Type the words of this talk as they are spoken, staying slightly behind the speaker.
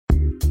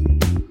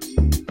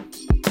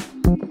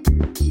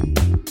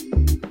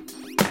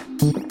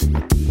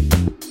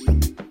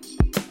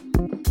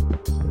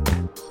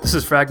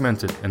This is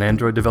Fragmented, an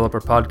Android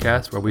developer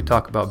podcast where we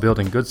talk about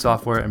building good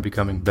software and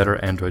becoming better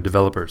Android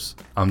developers.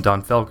 I'm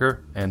Don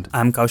Felker, and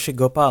I'm Kaushik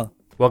Gopal.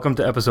 Welcome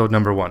to episode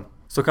number 1.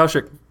 So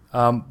Kaushik,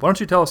 why don't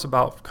you tell us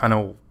about kind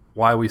of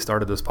why we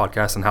started this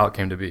podcast and how it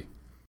came to be?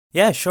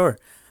 Yeah, sure.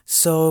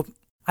 So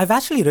I've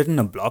actually written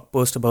a blog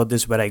post about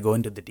this where I go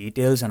into the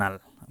details, and I'll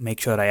make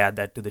sure I add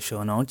that to the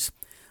show notes.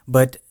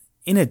 But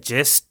in a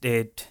gist,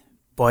 it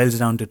boils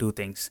down to two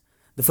things.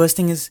 The first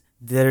thing is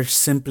there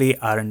simply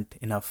aren't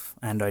enough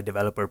Android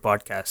developer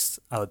podcasts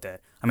out there.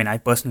 I mean, I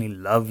personally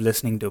love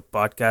listening to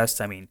podcasts.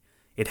 I mean,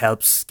 it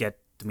helps get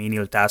the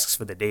menial tasks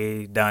for the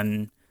day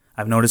done.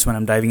 I've noticed when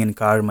I'm driving in a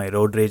car, my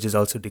road rage is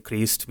also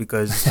decreased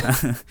because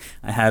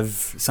I have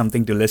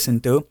something to listen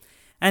to.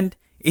 And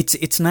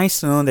it's nice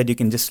to know that you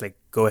can just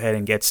go ahead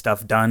and get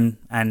stuff done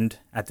and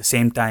at the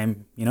same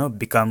time,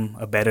 become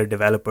a better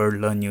developer,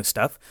 learn new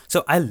stuff.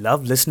 So I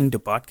love listening to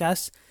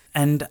podcasts.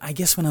 And I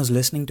guess when I was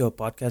listening to a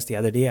podcast the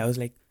other day, I was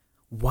like,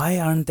 why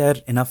aren't there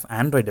enough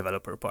Android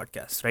developer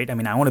podcasts, right? I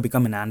mean, I want to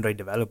become an Android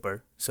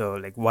developer.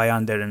 So why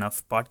aren't there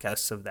enough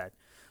podcasts of that?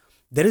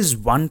 There is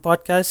one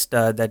podcast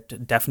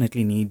that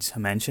definitely needs a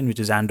mention, which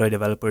is Android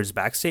Developers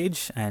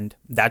Backstage. And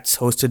that's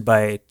hosted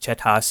by Chet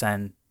Haas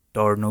and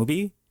Tor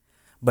Newby.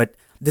 But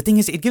the thing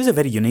is, it gives a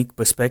very unique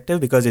perspective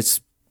because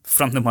it's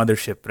from the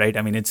mothership, right?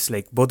 I mean, it's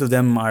both of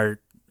them are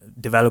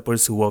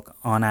developers who work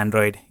on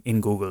Android in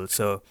Google.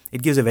 So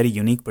it gives a very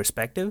unique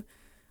perspective.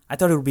 I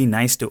thought it would be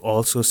nice to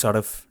also sort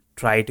of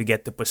try to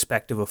get the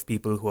perspective of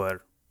people who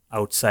are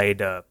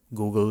outside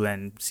Google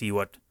and see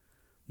what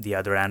the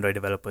other Android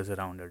developers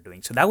around are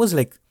doing. So that was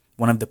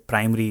one of the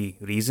primary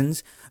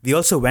reasons. We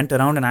also went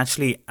around and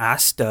actually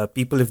asked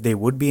people if they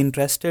would be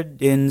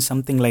interested in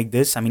something like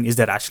this. I mean, is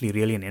there actually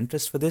really an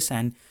interest for this?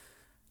 And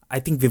I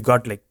think we've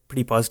got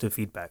pretty positive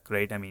feedback,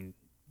 right? I mean,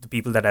 the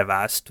people that I've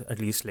asked, at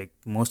least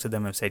most of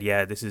them have said,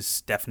 yeah, this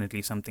is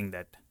definitely something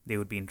that they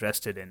would be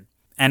interested in.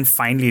 And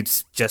finally,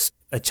 it's just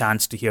a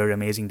chance to hear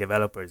amazing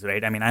developers,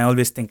 right? I mean, I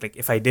always think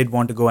if I did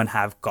want to go and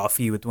have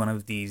coffee with one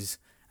of these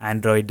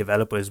Android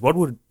developers, what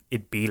would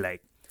it be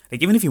like?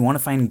 Even if you want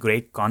to find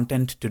great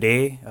content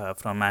today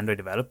from Android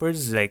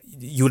developers,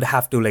 you'd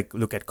have to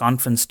look at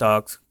conference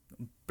talks,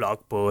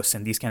 blog posts,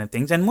 and these kind of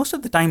things. And most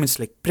of the time, it's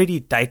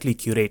pretty tightly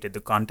curated, the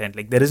content.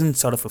 There isn't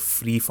sort of a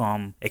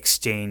free-form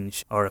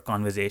exchange or a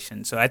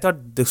conversation. So I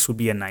thought this would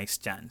be a nice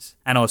chance.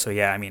 And also,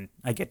 yeah, I mean,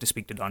 I get to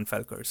speak to Don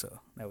Felker,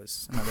 so that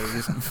was another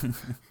reason.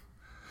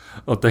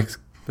 Well, thanks,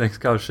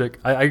 Kaushik.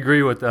 I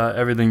agree with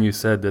everything you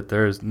said, that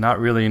there's not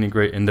really any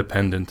great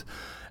independent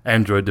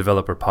Android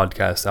developer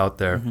podcasts out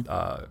there. Mm-hmm.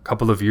 A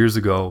couple of years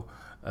ago,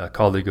 a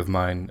colleague of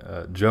mine,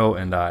 Joe,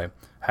 and I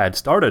had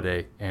started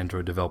a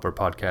Android developer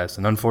podcast,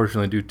 and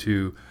unfortunately, due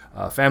to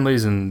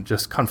families and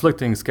just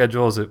conflicting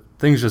schedules,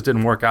 things just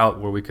didn't work out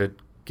where we could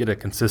get a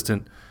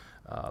consistent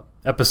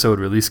episode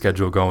release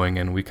schedule going,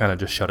 and we kind of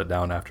just shut it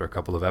down after a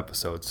couple of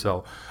episodes.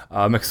 So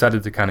I'm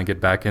excited to kind of get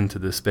back into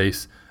this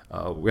space.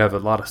 We have a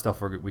lot of stuff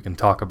we can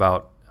talk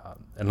about,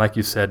 and like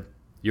you said,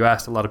 you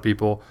asked a lot of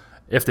people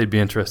if they'd be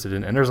interested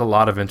in, and there's a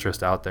lot of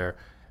interest out there.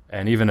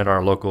 And even at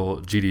our local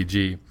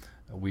GDG,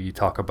 we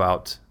talk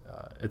about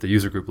at the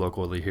user group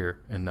locally here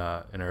in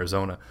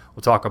Arizona,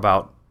 we'll talk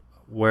about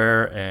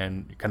where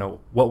and kind of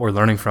what we're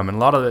learning from. And a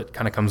lot of it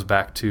kind of comes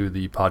back to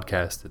the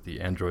podcast at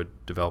the Android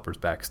Developers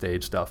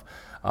Backstage stuff.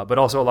 But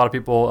also a lot of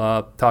people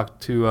talk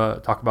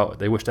about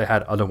they wish they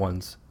had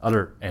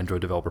other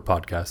Android developer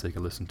podcasts they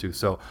could listen to.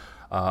 So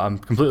I'm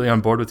completely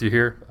on board with you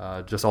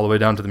here, just all the way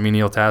down to the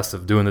menial tasks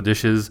of doing the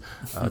dishes,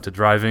 to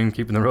driving,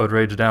 keeping the road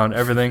rage down,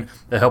 everything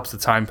that helps the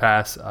time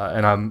pass.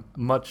 And I'm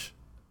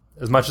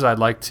as much as I'd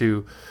like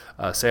to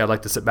say I'd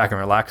like to sit back and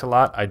relax a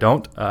lot, I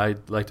don't. I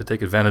like to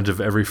take advantage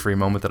of every free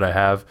moment that I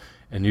have,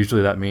 and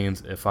usually that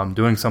means if I'm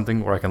doing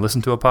something where I can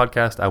listen to a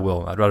podcast, I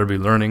will. I'd rather be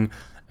learning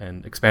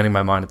and expanding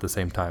my mind at the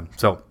same time.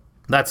 So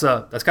that's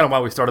kind of why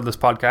we started this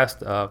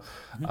podcast.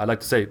 I'd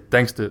like to say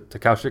thanks to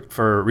Kaushik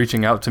for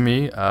reaching out to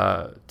me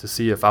to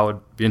see if I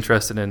would be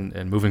interested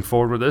in moving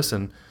forward with this,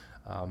 and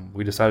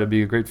we decided to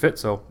be a great fit,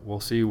 so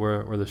we'll see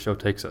where the show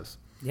takes us.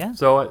 Yeah.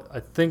 So I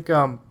think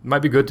it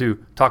might be good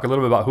to talk a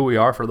little bit about who we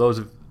are for those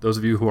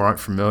of you who aren't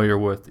familiar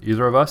with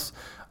either of us.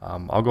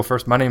 I'll go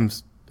first. My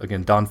name's,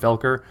 again, Don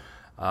Felker.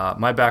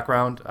 My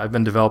background, I've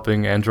been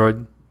developing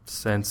Android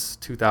since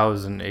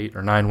 2008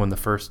 or 9 when the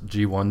first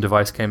G1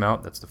 device came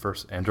out. That's the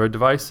first Android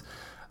device.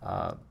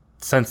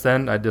 Since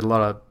then, I did a lot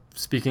of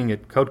speaking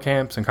at code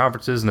camps and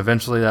conferences, and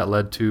eventually that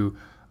led to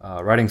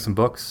writing some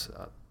books.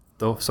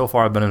 Though so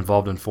far I've been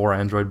involved in 4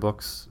 Android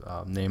books,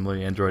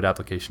 namely Android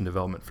Application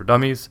Development for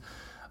Dummies,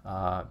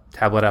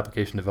 Tablet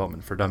Application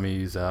Development for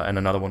Dummies, and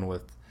another one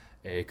with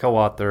a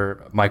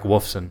co-author, Mike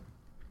Wolfson,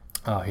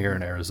 here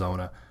in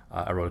Arizona.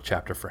 I wrote a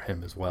chapter for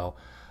him as well.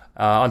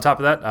 On top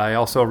of that, I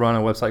also run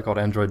a website called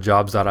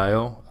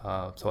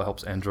AndroidJobs.io, so it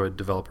helps Android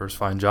developers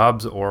find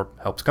jobs or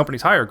helps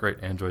companies hire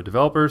great Android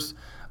developers.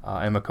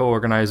 I'm a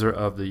co-organizer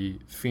of the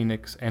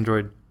Phoenix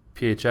Android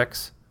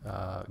PHX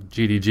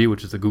GDG,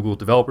 which is the Google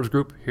Developers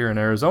Group here in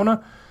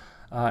Arizona.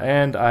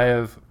 And I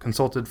have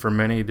consulted for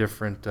many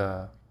different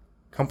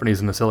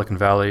companies in the Silicon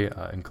Valley,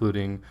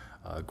 including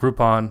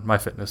Groupon,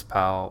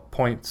 MyFitnessPal,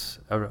 Points,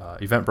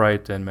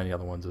 Eventbrite, and many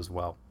other ones as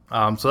well.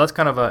 So that's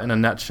kind of in a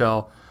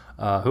nutshell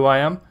who I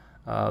am.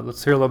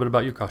 Let's hear a little bit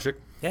about you, Kaushik.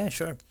 Yeah,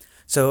 sure.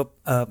 So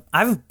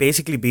I've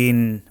basically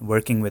been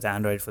working with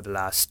Android for the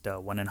last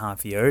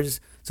 1.5 years.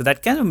 So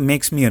that kind of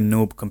makes me a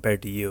noob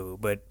compared to you.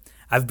 But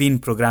I've been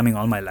programming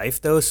all my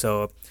life though.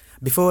 So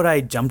before I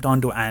jumped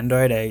onto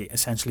Android, I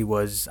essentially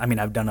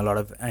I've done a lot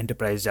of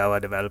enterprise Java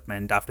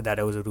development. After that,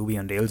 I was a Ruby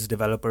on Rails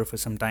developer for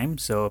some time.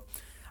 So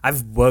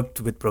I've worked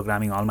with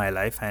programming all my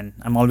life, and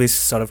I'm always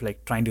sort of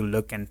like trying to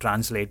look and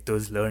translate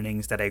those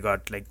learnings that I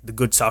got, like the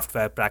good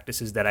software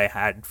practices that I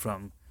had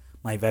from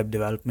my web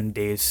development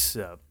days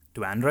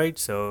to Android.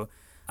 So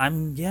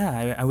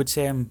I would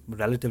say I'm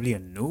relatively a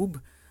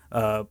noob,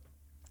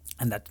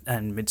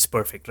 and it's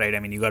perfect, right? I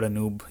mean, you got a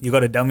noob, you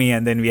got a dummy,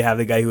 and then we have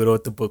the guy who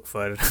wrote the book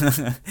for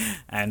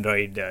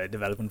Android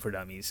development for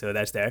dummies. So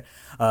that's there.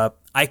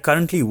 I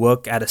currently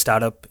work at a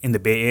startup in the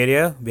Bay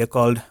Area. We are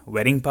called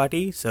Wedding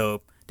Party.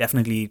 So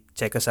definitely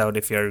check us out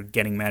if you're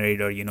getting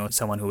married or you know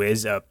someone who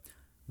is.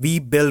 We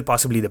build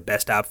possibly the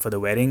best app for the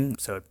wedding,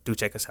 so do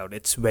check us out.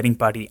 It's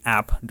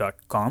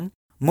weddingpartyapp.com.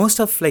 Most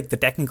of like the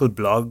technical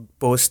blog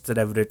posts that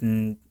I've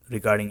written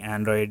regarding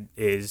Android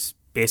is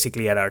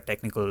basically at our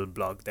technical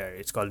blog there.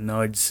 It's called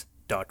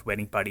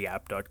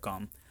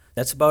nerds.weddingpartyapp.com.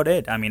 That's about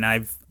it. I mean,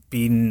 I've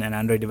been an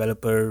Android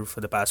developer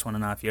for the past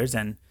 1.5 years,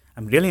 and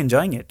I'm really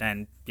enjoying it.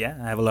 And yeah,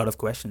 I have a lot of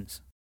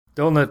questions.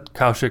 Don't let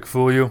Kaushik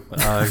fool you.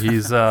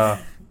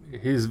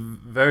 He's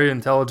very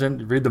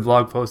intelligent. Read the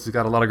blog post. He's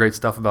got a lot of great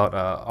stuff about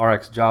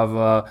RX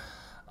Java.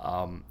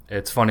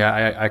 It's funny.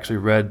 I actually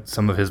read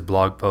some of his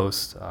blog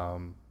posts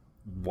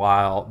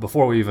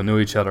before we even knew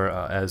each other,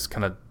 as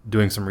kind of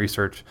doing some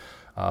research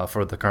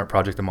for the current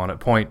project I'm on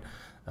at Point,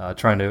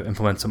 trying to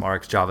implement some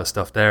RX Java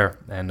stuff there,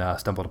 and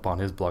stumbled upon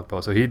his blog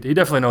post. So he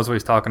definitely knows what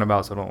he's talking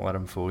about. So don't let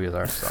him fool you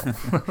there. So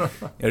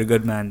you're a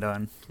good man,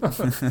 Don.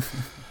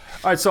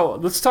 All right, so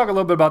let's talk a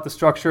little bit about the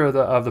structure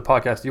of the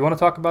podcast. Do you want to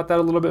talk about that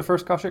a little bit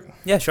first, Kaushik?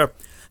 Yeah, sure.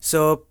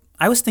 So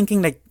I was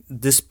thinking like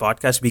this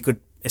podcast, we could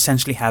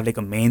essentially have like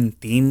a main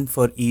theme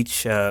for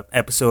each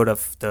episode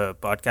of the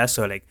podcast.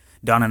 So like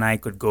Don and I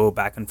could go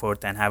back and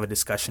forth and have a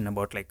discussion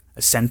about like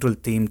a central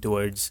theme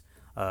towards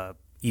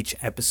each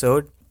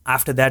episode.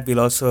 After that,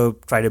 we'll also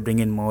try to bring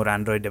in more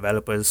Android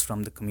developers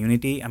from the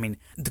community. I mean,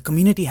 the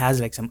community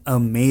has like some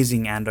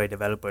amazing Android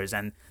developers,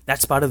 and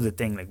that's part of the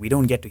thing. Like, we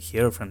don't get to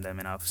hear from them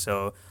enough.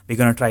 So we're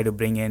going to try to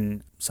bring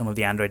in some of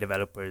the Android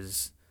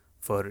developers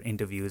for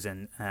interviews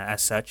and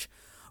as such.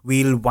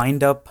 We'll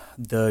wind up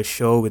the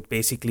show with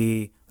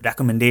basically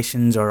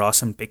recommendations or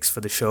awesome picks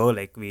for the show.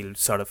 Like, we'll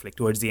sort of like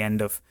towards the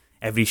end of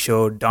every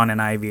show, Don and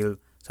I will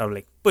sort of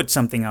like put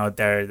something out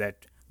there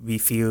that we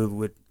feel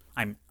would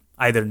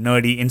either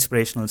nerdy,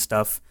 inspirational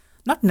stuff,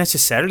 not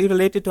necessarily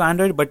related to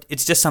Android, but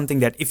it's just something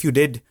that if you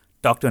did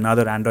talk to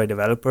another Android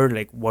developer,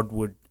 like what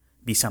would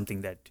be something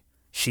that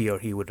she or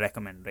he would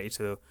recommend, right?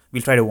 So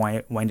we'll try to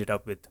wind it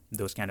up with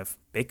those kind of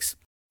picks.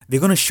 We're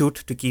going to shoot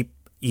to keep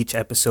each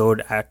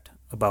episode at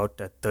about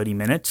 30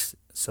 minutes,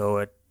 so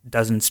it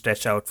doesn't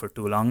stretch out for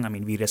too long. I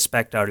mean, we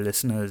respect our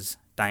listeners'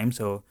 time,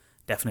 so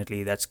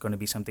definitely that's going to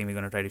be something we're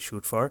going to try to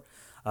shoot for.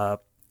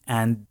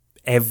 And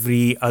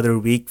every other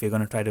week, we're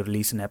going to try to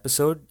release an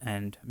episode,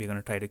 and we're going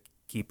to try to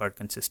keep our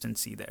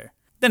consistency there.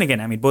 Then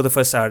again, I mean, both of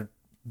us are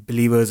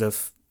believers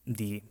of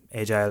the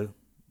agile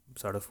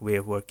sort of way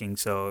of working.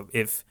 So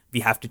if we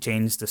have to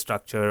change the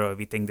structure, or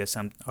we think there's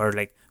or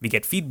like we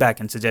get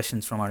feedback and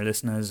suggestions from our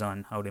listeners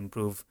on how to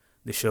improve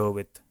the show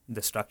with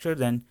the structure,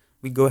 then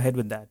we go ahead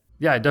with that.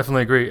 Yeah, I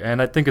definitely agree.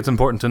 And I think it's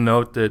important to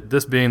note that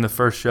this being the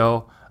first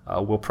show,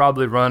 we'll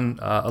probably run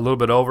a little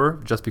bit over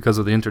just because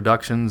of the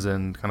introductions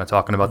and kind of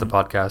talking about the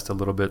podcast a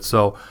little bit.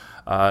 So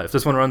if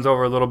this one runs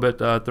over a little bit,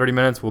 30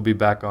 minutes, we'll be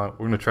back on.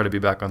 We're going to try to be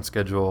back on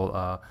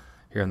schedule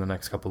here in the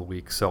next couple of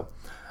weeks. So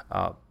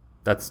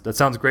that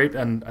sounds great.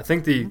 And I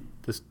think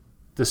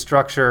the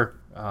structure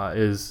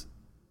is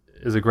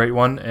a great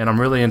one. And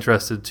I'm really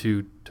interested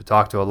to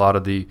talk to a lot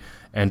of the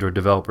Android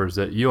developers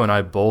that you and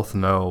I both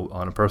know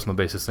on a personal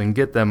basis and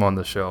get them on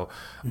the show.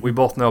 Mm-hmm. We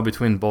both know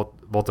between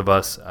both of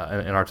us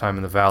in our time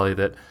in the Valley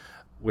that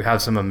we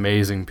have some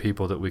amazing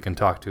people that we can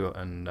talk to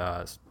and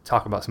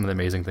talk about some of the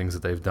amazing things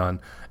that they've done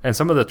and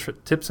some of the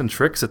tips and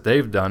tricks that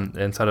they've done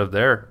inside of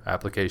their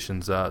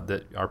applications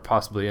that are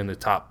possibly in the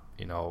top,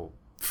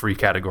 free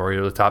category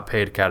or the top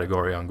paid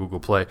category on Google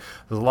Play.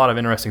 There's a lot of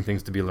interesting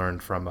things to be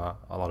learned from a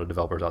lot of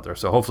developers out there.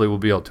 So hopefully we'll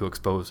be able to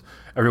expose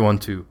everyone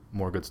to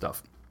more good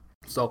stuff.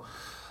 So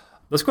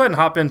let's go ahead and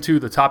hop into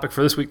the topic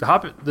for this week.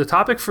 The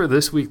topic for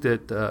this week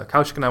that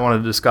Kaushik and I wanted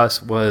to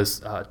discuss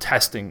was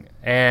testing.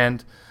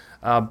 And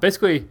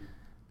basically,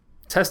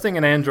 testing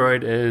in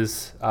Android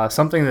is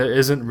something that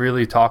isn't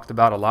really talked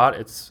about a lot.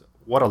 It's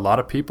what a lot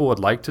of people would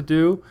like to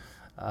do.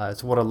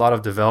 It's what a lot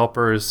of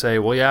developers say,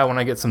 well, yeah, when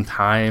I get some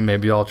time,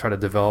 maybe I'll try to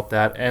develop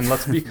that. And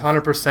let's be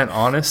 100%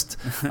 honest.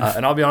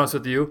 And I'll be honest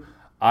with you,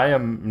 I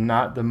am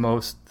not the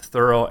most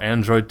thorough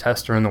Android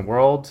tester in the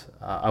world.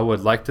 I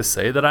would like to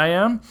say that I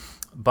am,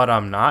 but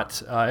I'm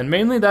not. And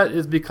mainly that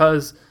is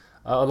because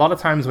a lot of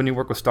times when you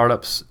work with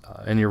startups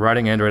and you're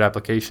writing Android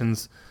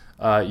applications,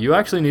 you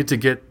actually need to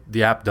get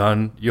the app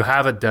done. You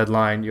have a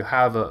deadline, you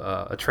have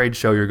a trade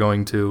show you're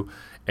going to,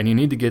 and you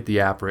need to get the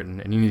app written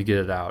and you need to get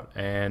it out.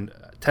 And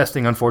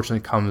testing,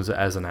 unfortunately, comes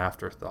as an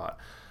afterthought.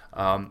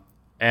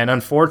 And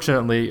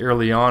unfortunately,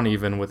 early on,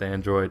 even with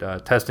Android,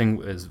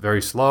 testing is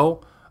very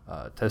slow.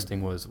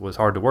 Testing was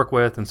hard to work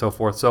with and so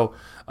forth. So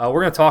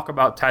we're going to talk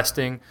about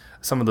testing,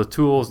 some of the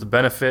tools, the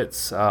benefits,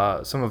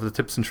 some of the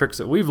tips and tricks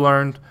that we've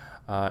learned,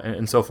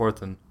 and so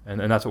forth. And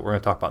that's what we're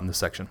going to talk about in this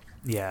section.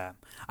 Yeah.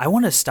 I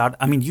want to start,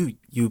 I mean,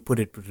 you put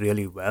it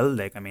really well.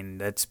 Like, I mean,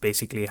 that's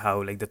basically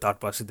how, like, the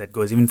thought process that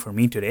goes even for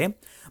me today.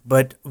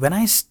 But when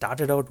I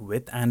started out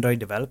with Android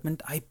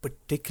development, I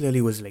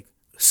particularly was, like,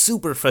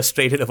 super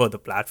frustrated about the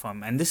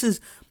platform. And this is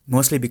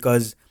mostly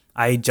because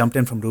I jumped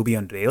in from Ruby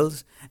on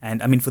Rails.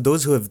 And I mean, for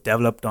those who have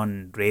developed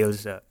on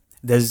Rails,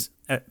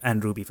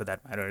 and Ruby for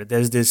that matter,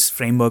 there's this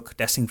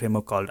testing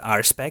framework called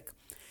RSpec.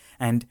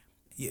 And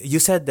you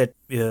said that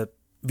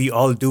we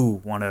all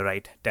do want to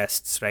write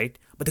tests, right?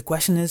 But the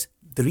question is,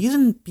 the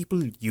reason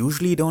people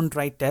usually don't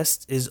write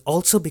tests is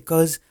also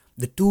because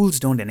the tools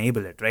don't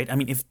enable it, right? I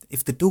mean,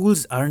 if the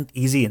tools aren't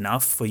easy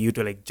enough for you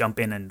to, like, jump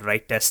in and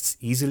write tests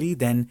easily,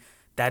 then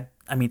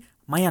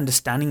my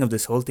understanding of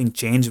this whole thing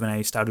changed when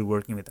I started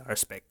working with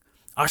RSpec.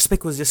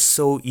 RSpec was just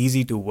so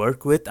easy to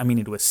work with. I mean,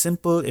 it was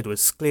simple, it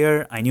was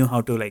clear. I knew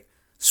how to, like,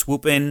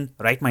 swoop in,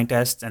 write my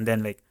tests, and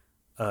then, like,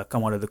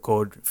 come out of the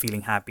code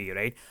feeling happy,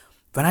 right?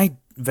 When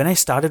I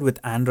started with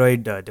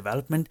Android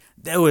development,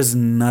 there was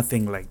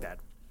nothing like that.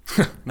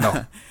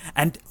 No.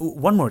 And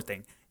one more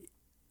thing.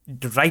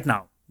 Right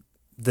now,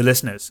 the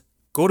listeners,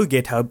 go to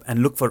GitHub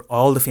and look for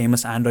all the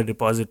famous Android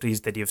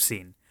repositories that you've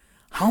seen.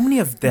 How many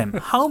of them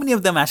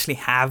actually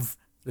have,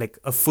 like,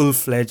 a full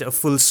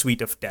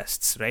suite of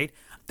tests, right?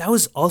 That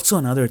was also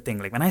another thing.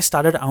 Like, when I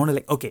started, I wanted,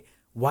 like, okay,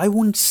 why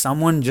wouldn't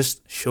someone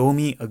just show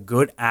me a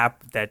good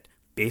app that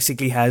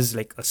basically has,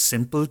 like, a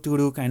simple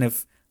to-do kind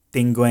of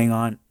thing going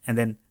on and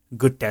then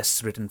good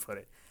tests written for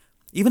it?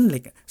 Even,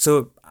 like,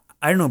 so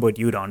I don't know about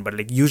you, Don, but,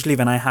 like, usually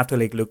when I have to,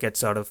 like, look at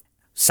sort of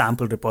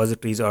sample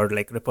repositories or,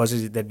 like,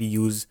 repositories that we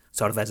use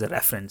sort of as a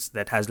reference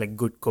that has, like,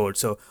 good code.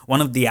 So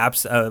one of the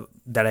apps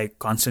that I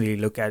constantly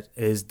look at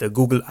is the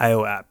Google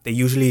I/O app. They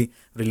usually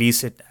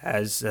release it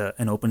as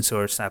an open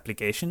source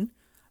application.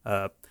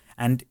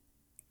 And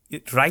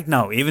right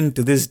now, even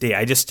to this day,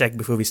 I just checked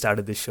before we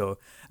started this show,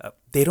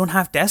 they don't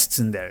have tests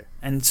in there.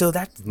 And so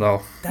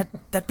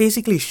that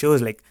basically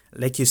shows,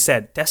 like you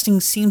said,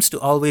 testing seems to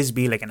always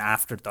be like an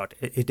afterthought.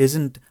 It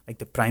isn't like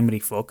the primary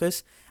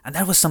focus. And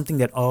that was something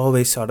that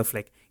always sort of,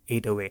 like,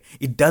 ate away.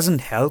 It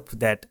doesn't help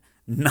that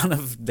none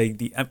of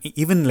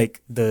even,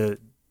 like, the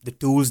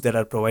tools that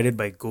are provided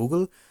by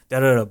Google,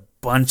 there are a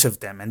bunch of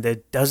them. And there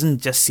doesn't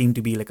just seem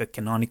to be, like, a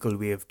canonical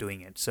way of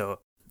doing it. So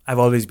I've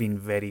always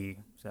been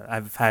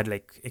I've had,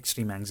 like,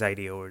 extreme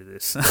anxiety over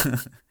this.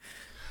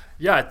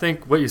 Yeah, I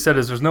think what you said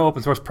is there's no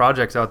open source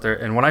projects out there.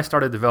 And when I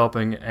started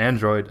developing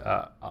Android,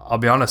 I'll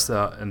be honest,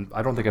 and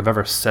I don't think I've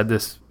ever said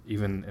this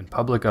even in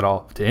public at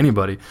all to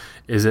anybody,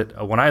 is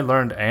that when I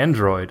learned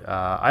Android,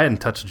 I hadn't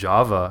touched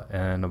Java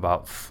in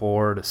about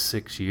 4 to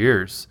 6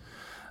 years.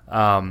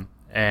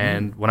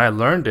 And when I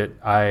learned it,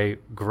 I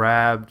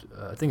grabbed,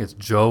 I think it's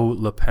Joe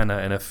LaPena,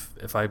 and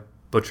if I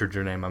butchered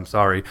your name, I'm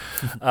sorry.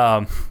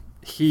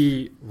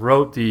 He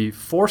wrote the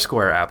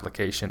Foursquare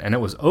application, and it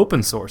was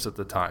open source at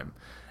the time.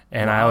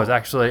 And wow. I was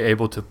actually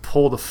able to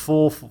pull the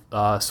full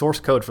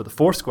source code for the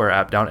Foursquare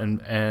app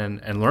down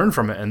and learn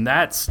from it. And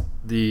that's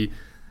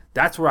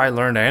where I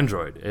learned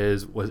Android,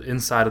 was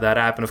inside of that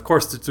app. And of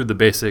course, through the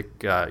basic,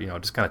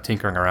 just kind of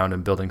tinkering around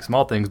and building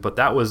small things. But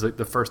that was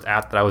the first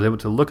app that I was able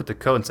to look at the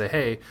code and say,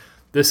 hey,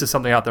 this is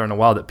something out there in the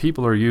wild that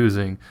people are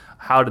using.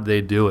 How did they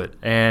do it?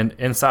 And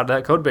inside of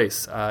that code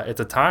base, at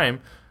the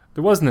time,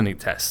 there wasn't any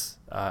tests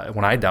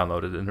when I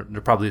downloaded it. And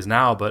there probably is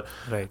now, but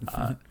right.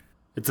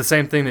 It's the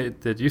same thing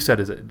that you said,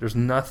 is that there's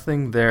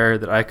nothing there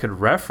that I could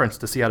reference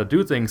to see how to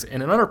do things.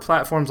 And in other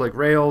platforms like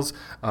Rails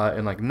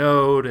and like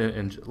Node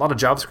and a lot of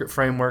JavaScript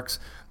frameworks,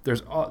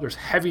 there's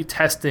heavy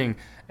testing.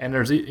 And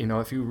there's,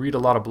 if you read a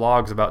lot of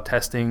blogs about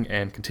testing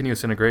and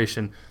continuous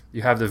integration,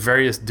 you have the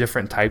various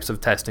different types of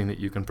testing that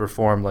you can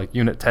perform, like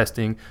unit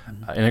testing,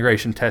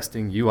 integration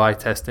testing, UI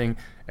testing,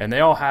 and they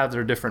all have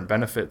their different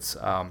benefits.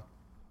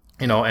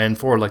 And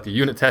for like the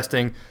unit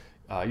testing,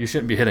 you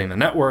shouldn't be hitting the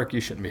network. You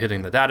shouldn't be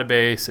hitting the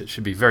database. It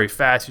should be very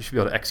fast. You should be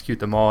able to execute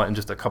them all in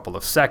just a couple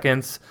of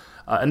seconds.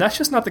 And that's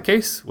just not the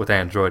case with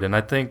Android. And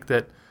I think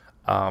that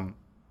a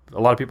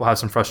lot of people have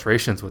some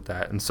frustrations with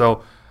that. And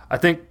so I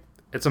think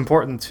it's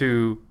important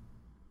to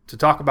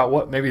talk about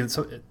what maybe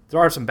there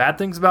are some bad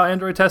things about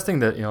Android testing,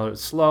 that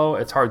it's slow,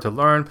 it's hard to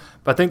learn.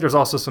 But I think there's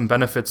also some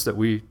benefits that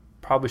we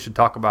probably should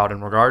talk about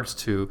in regards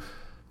to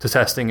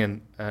testing.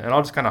 And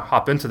I'll just kind of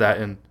hop into that.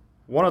 And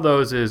one of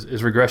those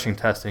is regression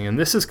testing, and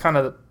this is kind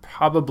of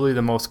probably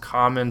the most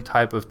common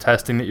type of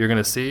testing that you're going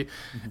to see,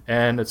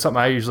 and it's something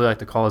I usually like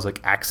to call as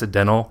like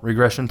accidental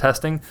regression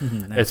testing.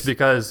 Nice. It's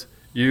because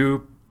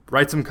you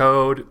write some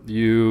code,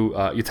 you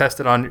test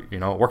it on, it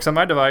works on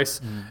my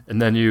device,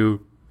 and then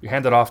you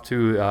hand it off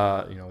to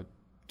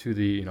to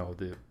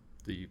the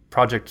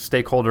project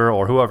stakeholder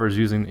or whoever's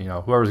using,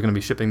 whoever's going to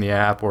be shipping the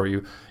app, or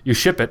you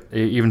ship it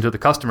even to the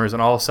customers,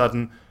 and all of a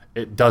sudden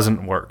it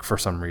doesn't work for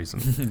some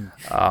reason.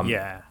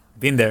 Yeah,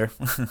 been there.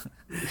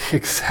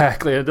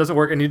 Exactly, it doesn't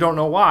work, and you don't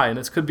know why. And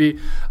this could be,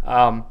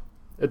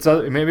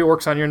 maybe it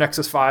works on your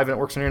Nexus 5 and it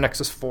works on your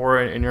Nexus 4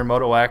 and your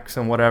Moto X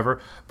and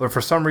whatever, but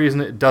for some reason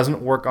it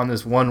doesn't work on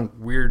this one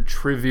weird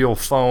trivial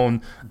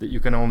phone that you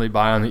can only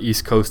buy on the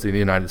East Coast of the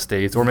United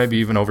States, or maybe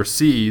even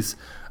overseas.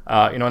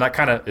 And that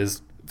kind of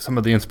is some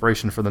of the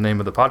inspiration for the name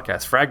of the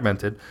podcast,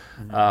 Fragmented.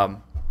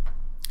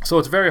 So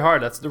it's very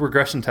hard. That's the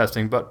regression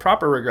testing, but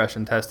proper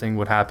regression testing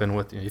would happen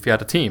with, if you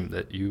had a team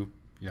that you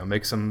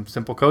make some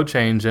simple code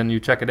change and you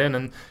check it in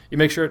and you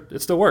make sure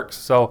it still works.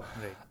 So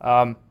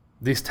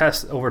these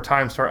tests over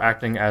time start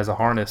acting as a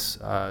harness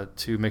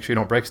to make sure you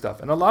don't break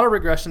stuff. And a lot of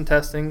regression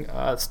testing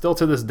still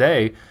to this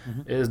day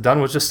is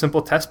done with just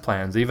simple test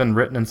plans, even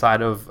written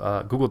inside of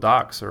Google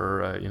Docs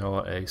or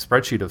a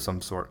spreadsheet of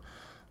some sort.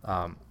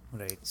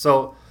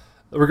 So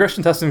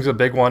regression testing is a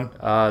big one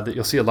that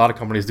you'll see a lot of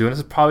companies do, and this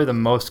is probably the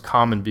most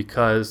common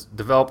because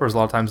developers a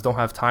lot of times don't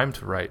have time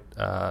to write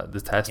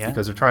the test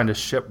because they're trying to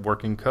ship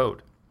working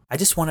code. I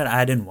just want to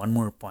add in one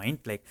more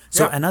point.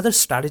 Another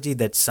strategy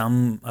that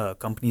some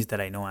companies that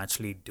I know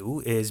actually do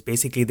is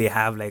basically they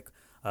have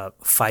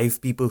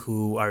 5 people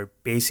who are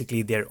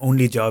basically their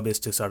only job is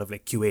to sort of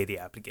QA the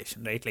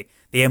application, right?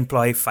 They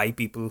employ 5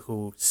 people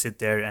who sit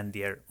there and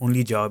their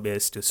only job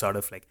is to sort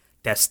of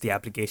test the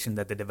application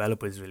that the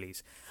developers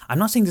release. I'm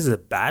not saying this is a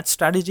bad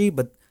strategy,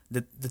 but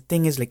the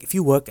thing is if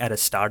you work at a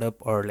startup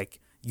or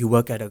you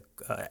work at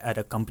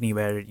a company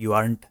where you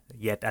aren't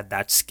yet at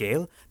that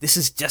scale, this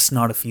is just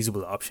not a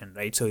feasible option,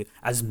 right? So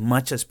as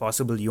much as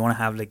possible, you want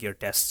to have your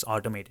tests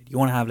automated. You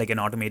want to have an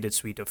automated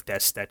suite of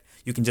tests that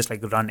you can just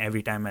run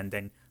every time and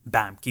then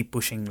bam, keep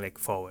pushing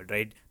forward,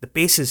 right? The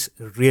pace is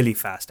really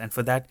fast, and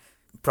for that,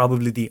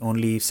 probably the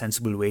only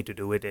sensible way to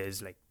do it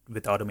is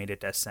with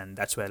automated tests, and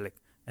that's where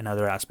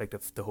another aspect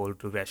of the whole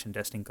regression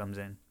testing comes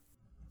in.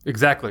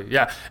 Exactly,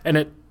 yeah.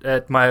 And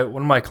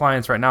one of my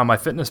clients right now,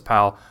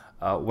 MyFitnessPal,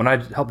 when I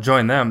helped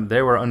join them,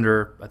 they were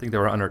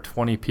under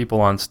 20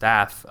 people on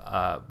staff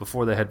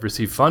before they had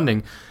received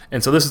funding.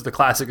 And so this is the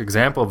classic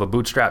example of a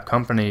bootstrap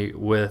company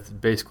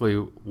with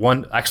basically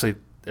actually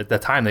at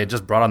that time they had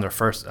just brought on their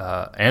first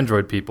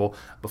Android people.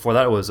 Before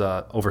that it was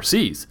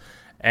overseas.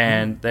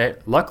 And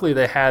luckily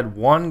they had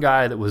one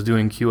guy that was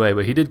doing QA,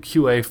 but he did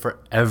QA for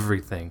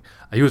everything.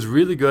 He was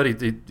really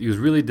good. He was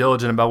really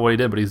diligent about what he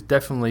did, but he's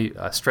definitely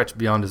stretched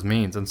beyond his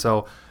means. And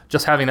so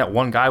just having that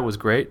one guy was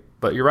great.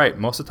 But you're right,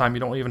 most of the time you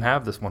don't even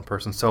have this one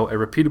person. So a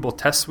repeatable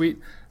test suite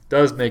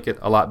does make it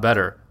a lot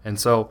better. And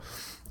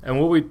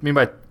what we mean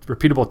by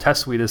repeatable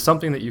test suite is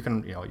something that you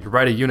can, you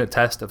write a unit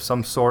test of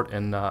some sort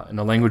in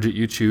the language that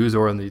you choose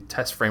or in the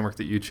test framework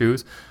that you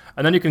choose.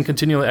 And then you can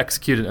continually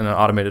execute it in an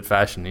automated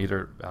fashion,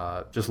 either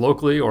just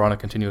locally or on a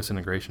continuous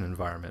integration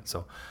environment.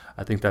 So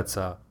I think that's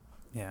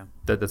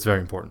that's very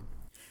important.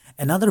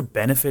 Another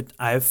benefit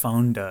I've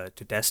found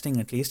to testing,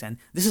 at least, and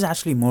this is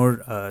actually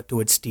more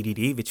towards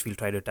TDD, which we'll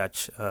try to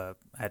touch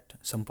at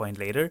some point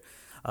later.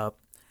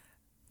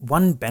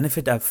 One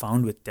benefit I've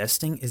found with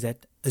testing is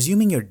that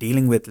assuming you're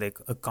dealing with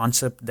a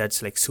concept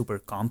that's super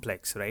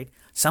complex, right?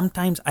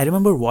 Sometimes I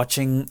remember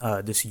watching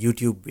this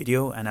YouTube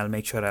video, and I'll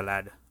make sure I'll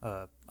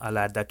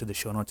add that to the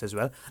show notes as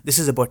well. This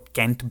is about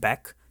Kent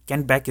Beck.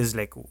 Kent Beck is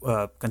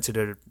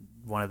considered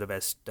one of the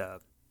best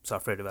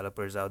software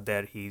developers out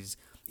there. He's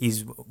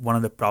one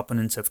of the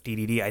proponents of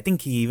TDD. I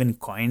think he even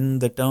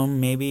coined the term,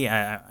 maybe.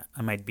 I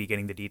might be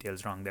getting the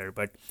details wrong there.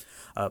 But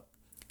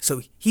so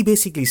he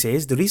basically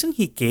says the reason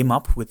he came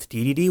up with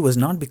TDD was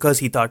not because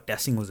he thought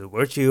testing was a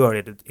virtue or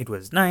it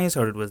was nice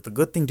or it was the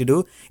good thing to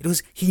do. It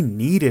was he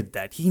needed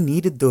that. He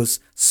needed those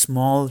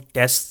small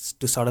tests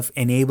to sort of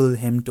enable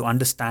him to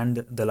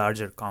understand the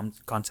larger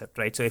concept,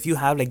 right? So if you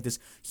have this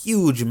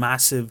huge,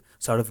 massive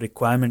sort of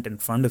requirement in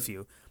front of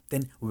you,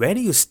 then where do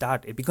you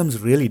start? It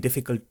becomes really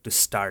difficult to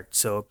start.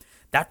 So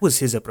that was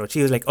his approach.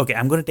 He was okay,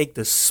 I'm going to take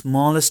the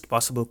smallest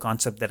possible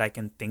concept that I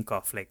can think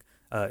of,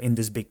 in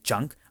this big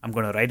chunk. I'm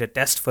going to write a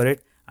test for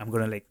it. I'm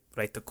going to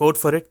write the code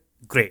for it.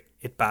 Great,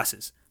 it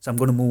passes. So I'm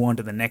going to move on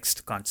to the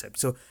next concept.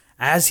 So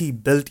as he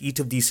built each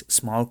of these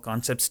small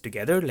concepts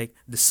together,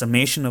 the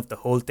summation of the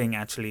whole thing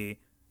actually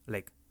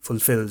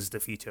fulfills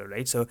the feature,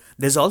 right? So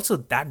there's also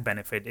that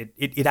benefit.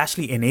 It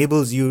actually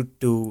enables you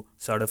to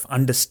sort of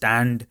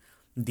understand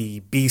the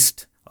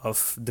beast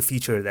of the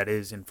feature that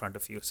is in front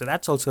of you. So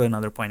that's also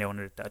another point I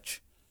wanted to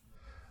touch.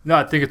 No,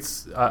 I think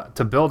it's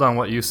to build on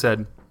what you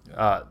said.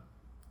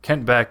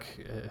 Kent Beck,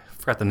 I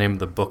forgot the name of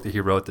the book that he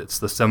wrote. It's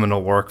the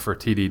seminal work for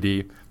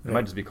TDD. It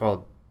might just be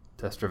called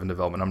Test-Driven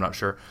Development. I'm not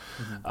sure.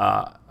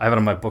 I have it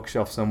on my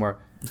bookshelf somewhere.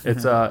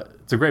 It's a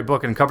great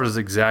book and covers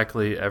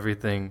exactly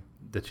everything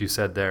that you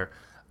said there.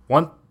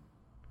 One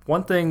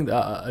thing,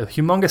 a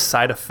humongous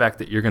side effect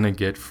that you're going to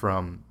get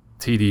from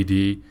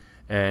TDD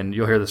and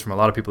you'll hear this from a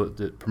lot of people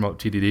that promote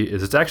TDD,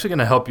 is it's actually going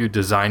to help you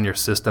design your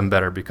system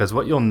better, because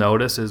what you'll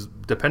notice is,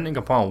 depending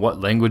upon what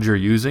language you're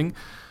using,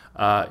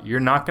 you're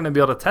not going to be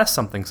able to test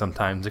something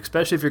sometimes,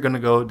 especially if you're going to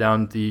go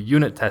down the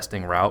unit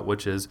testing route,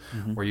 which is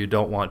where you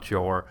don't want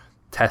your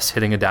tests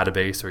hitting a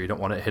database, or you don't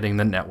want it hitting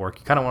the network.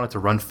 You kind of want it to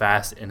run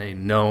fast in a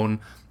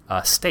known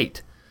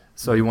state.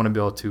 So you want to be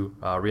able to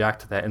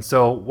react to that. And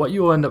so what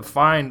you will end up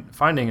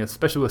finding,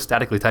 especially with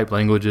statically typed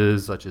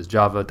languages such as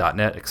Java,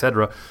 .NET,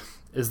 etc.,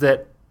 is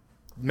that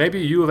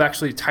maybe you have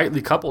actually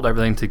tightly coupled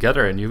everything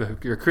together, and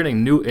you're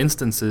creating new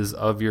instances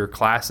of your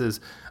classes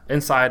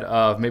inside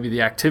of maybe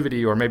the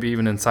activity, or maybe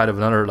even inside of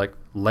another like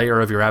layer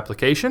of your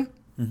application.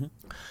 And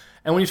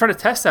when you try to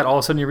test that, all of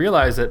a sudden you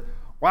realize that,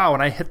 wow,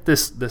 when I hit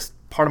this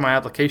part of my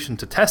application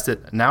to test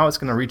it, now it's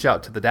going to reach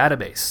out to the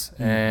database,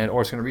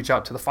 or it's going to reach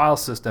out to the file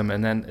system,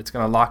 and then it's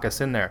going to lock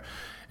us in there.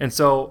 And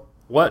so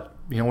when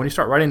you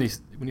start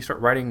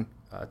writing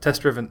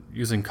test-driven,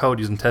 using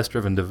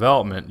test-driven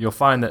development, you'll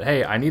find that,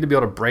 hey, I need to be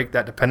able to break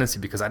that dependency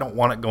because I don't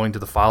want it going to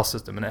the file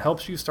system. And it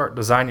helps you start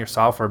designing your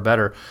software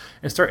better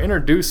and start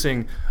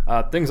introducing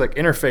things like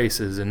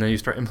interfaces, and then you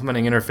start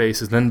implementing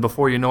interfaces. Then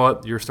before you know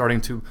it, you're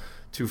starting to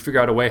figure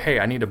out a way, hey,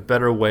 I need a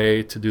better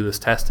way to do this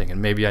testing,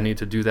 and maybe I need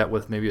to do that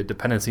with maybe a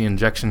dependency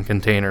injection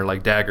container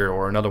like Dagger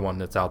or another one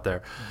that's out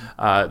there.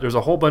 There's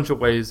a whole bunch of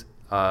ways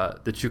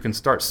that you can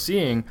start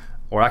seeing,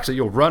 or actually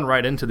you'll run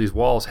right into these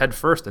walls head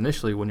first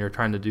initially when you're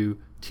trying to do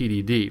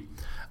TDD.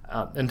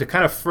 And to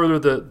kind of further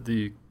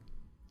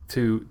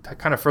to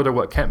kind of further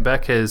what Kent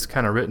Beck has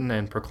kind of written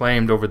and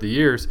proclaimed over the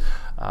years,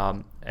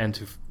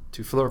 and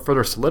to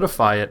further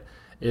solidify it,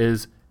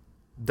 is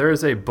there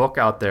is a book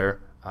out there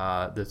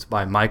that's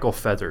by Michael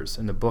Feathers,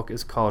 and the book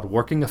is called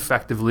Working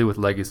Effectively with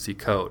Legacy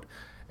Code.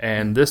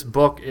 And this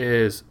book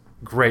is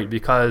great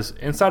because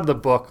inside of the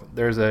book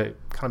there's a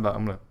I'm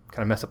going to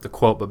kind of mess up the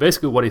quote, but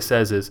basically what he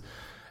says is,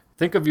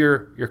 think of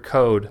your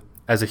code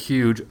as a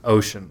huge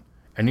ocean,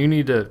 and you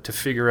need to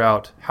figure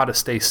out how to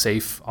stay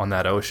safe on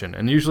that ocean.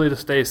 And usually to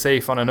stay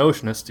safe on an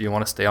ocean is you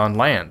want to stay on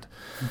land.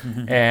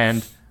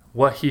 And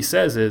what he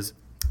says is,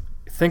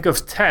 think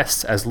of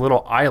tests as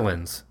little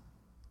islands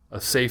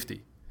of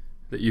safety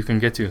that you can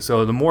get to.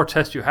 So the more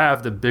tests you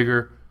have, the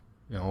bigger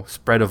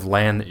spread of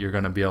land that you're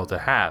going to be able to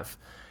have.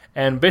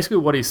 And basically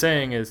what he's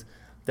saying is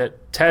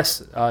that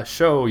tests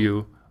show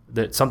you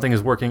that something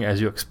is working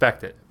as you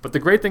expect it. But the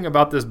great thing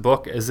about this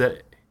book is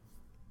that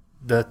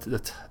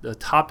the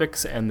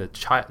topics and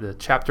the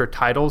chapter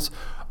titles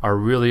are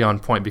really on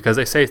point, because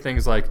they say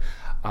things like,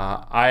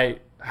 I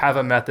have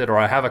a method or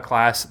I have a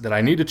class that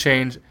I need to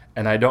change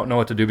and I don't know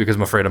what to do because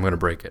I'm afraid I'm going to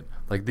break it.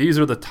 Like, these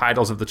are the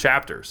titles of the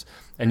chapters.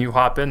 And you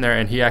hop in there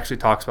and he actually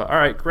talks about, all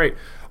right, great.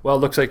 Well, it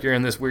looks like you're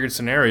in this weird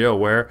scenario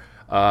where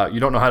you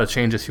don't know how to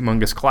change this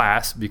humongous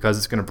class because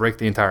it's going to break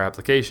the entire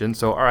application.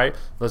 So, all right,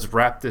 let's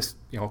wrap this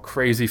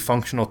crazy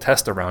functional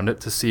test around it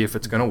to see if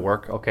it's going to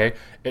work. Okay,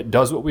 it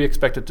does what we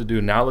expect it to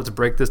do. Now let's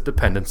break this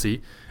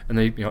dependency. And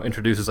they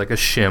introduces like a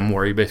shim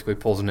where he basically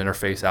pulls an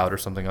interface out or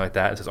something like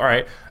that. It says, all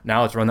right,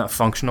 now let's run that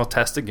functional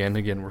test again.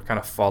 Again, we're kind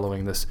of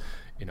following this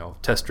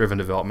test-driven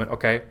development.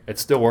 Okay, it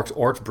still works,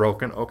 or it's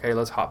broken. Okay,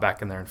 let's hop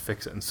back in there and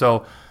fix it. And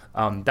so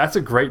that's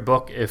a great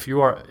book if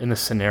you are in the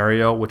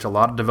scenario, which a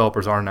lot of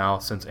developers are now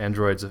since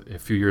Android's a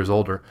few years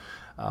older,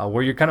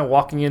 where you're kind of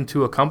walking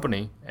into a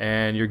company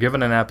and you're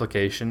given an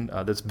application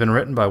that's been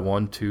written by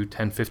 1, 2,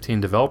 10, 15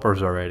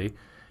 developers already,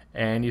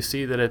 and you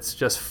see that it's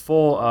just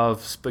full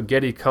of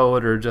spaghetti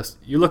code, or just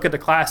you look at the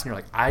class and you're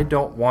like, I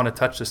don't want to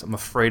touch this. I'm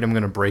afraid I'm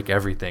going to break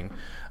everything,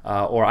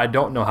 or I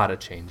don't know how to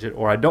change it,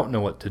 or I don't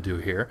know what to do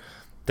here.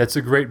 That's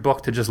a great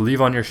book to just leave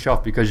on your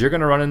shelf, because you're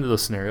going to run into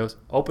those scenarios.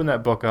 Open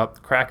that book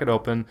up, crack it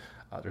open.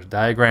 There's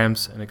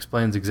diagrams and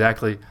explains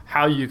exactly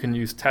how you can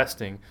use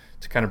testing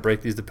to kind of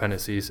break these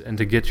dependencies and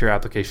to get your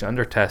application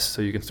under test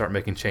so you can start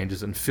making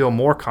changes and feel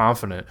more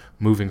confident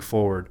moving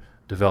forward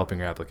developing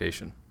your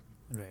application.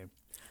 Right.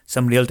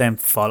 Some real-time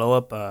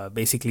follow-up.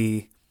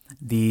 Basically,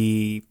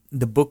 the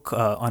book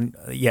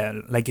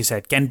like you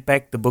said, Kent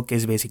Beck, the book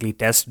is basically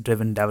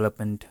test-driven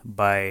development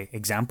by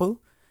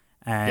example.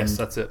 And, yes,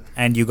 that's it.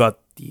 And you got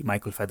the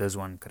Michael Feathers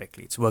one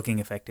correctly. It's Working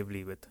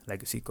Effectively with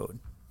Legacy Code.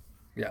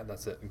 Yeah,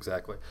 that's it,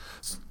 exactly.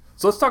 So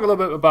let's talk a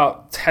little bit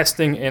about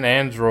testing in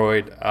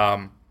Android.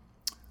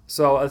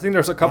 So I think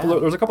there's a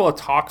couple of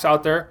talks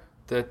out there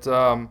that.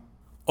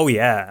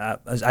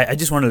 I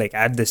just want to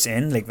add this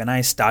in. When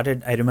I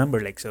started, I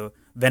remember so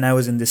when I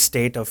was in this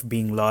state of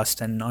being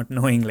lost and not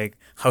knowing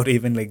how to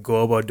even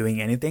go about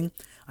doing anything,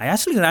 I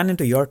actually ran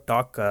into your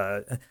talk.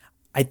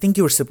 I think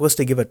you were supposed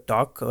to give a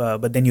talk,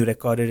 but then you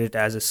recorded it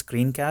as a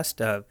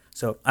screencast.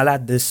 So I'll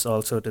add this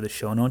also to the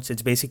show notes.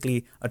 It's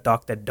basically a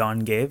talk that Don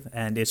gave,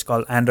 and it's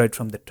called Android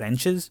from the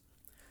Trenches.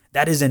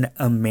 That is an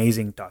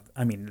amazing talk.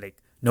 I mean,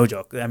 no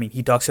joke. I mean,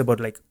 he talks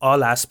about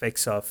all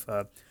aspects of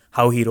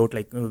how he wrote,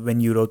 when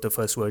you wrote the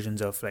first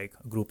versions of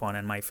Groupon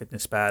and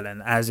MyFitnessPal,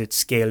 and as it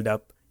scaled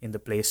up in the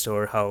Play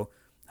Store, how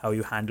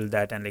you handled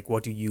that and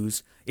what you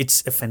use.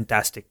 It's a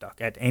fantastic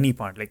talk at any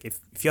point.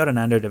 If you're an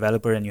Android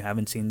developer and you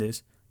haven't seen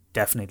this,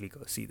 definitely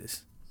go see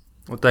this.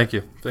 Well, thank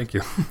you. Thank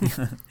you.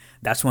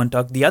 That's one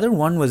talk. The other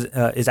one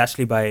is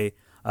actually by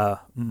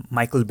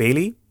Michael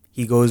Bailey.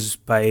 He goes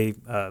by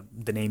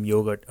the name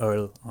Yogurt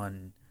Earl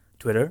on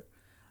Twitter.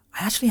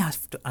 I actually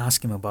have to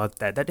ask him about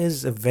that. That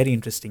is a very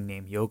interesting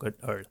name, Yogurt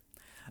Earl.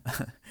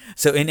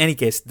 So in any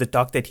case, the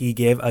talk that he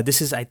gave,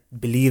 this is, I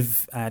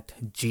believe, at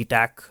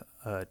GTAC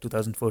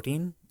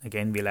 2014.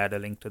 Again, we'll add a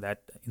link to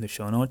that in the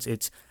show notes.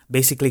 It's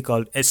basically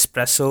called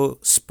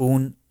Espresso,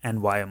 Spoon, and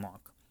Wiremark.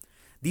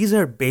 These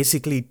are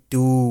basically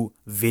two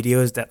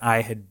videos that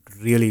I had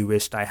really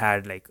wished I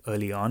had like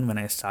early on when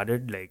I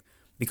started, like,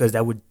 because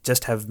that would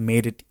just have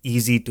made it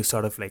easy to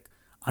sort of like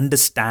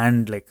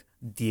understand like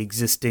the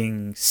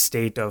existing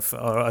state of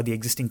or the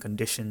existing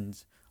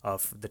conditions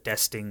of the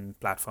testing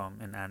platform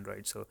in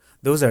Android. So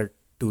those are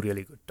two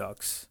really good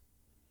talks.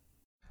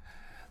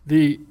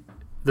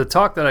 The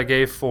talk that I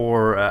gave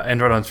for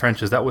Android on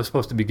Trenches, that was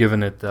supposed to be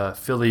given at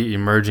Philly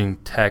Emerging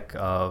Tech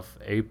of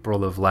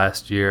April of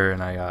last year,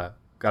 and I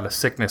got a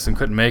sickness and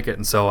couldn't make it,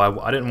 and so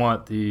I didn't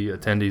want the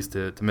attendees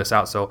to miss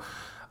out. So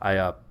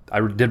I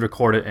did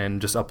record it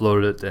and just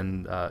uploaded it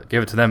and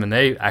gave it to them, and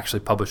they actually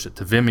published it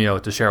to Vimeo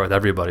to share with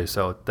everybody.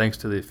 So thanks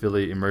to the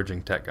Philly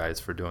Emerging Tech guys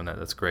for doing that.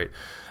 That's great.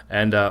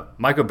 And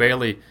Michael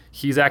Bailey,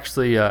 he's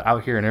actually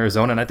out here in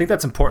Arizona, and I think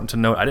that's important to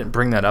note. I didn't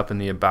bring that up in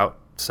the About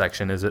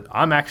section, is that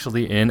I'm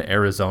actually in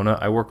Arizona.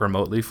 I work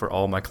remotely for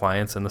all my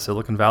clients in the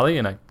Silicon Valley,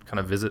 and I kind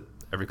of visit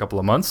every couple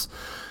of months.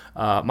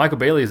 Michael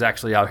Bailey is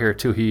actually out here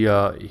too. He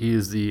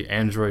is the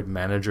Android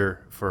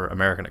manager for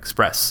American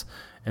Express,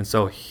 and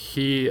so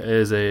he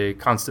is a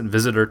constant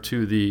visitor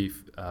to the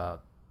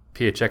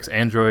PHX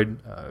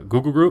Android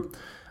Google group,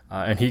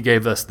 and he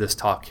gave us this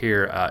talk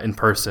here in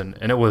person,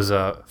 and it was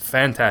a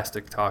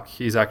fantastic talk.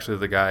 He's actually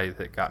the guy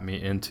that got me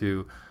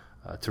into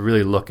to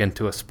really look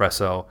into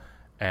Espresso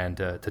and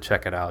to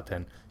check it out,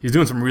 and he's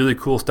doing some really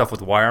cool stuff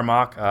with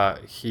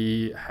Wiremark.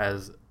 He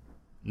has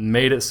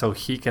made it so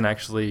he can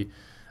actually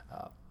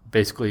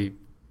basically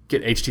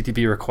get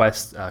HTTP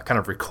requests kind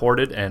of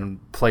recorded and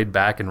played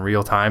back in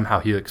real time how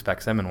he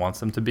expects them and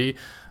wants them to be.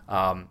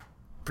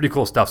 Pretty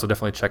cool stuff. So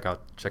definitely check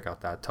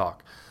out that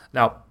talk.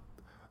 Now,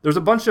 there's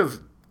a bunch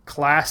of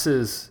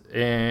classes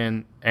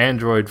in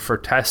Android for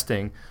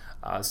testing.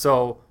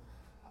 So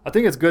I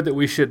think it's good that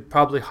we should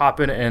probably hop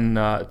in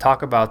and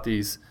talk about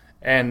these.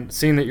 And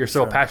seeing that you're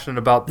so passionate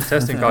about the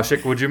testing,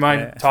 Kaushik, would you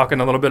mind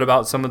talking a little bit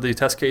about some of the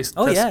test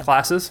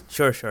classes?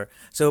 Sure.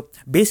 So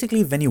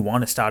basically, when you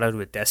want to start out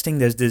with testing,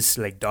 there's this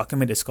like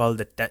document. It's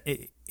called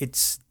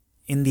it's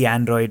in the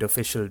Android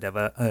official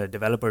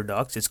developer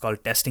docs. It's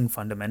called Testing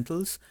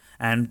Fundamentals,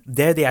 and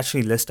there they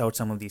actually list out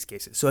some of these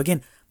cases. So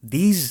again,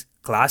 these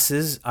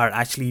classes are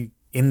actually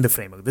in the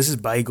framework. This is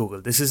by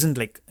Google. This isn't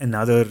like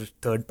another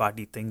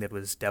third-party thing that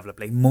was developed.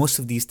 Like most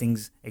of these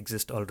things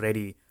exist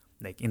already,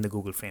 like in the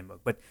Google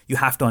framework, but you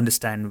have to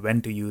understand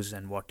when to use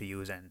and what to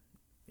use and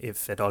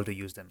if at all to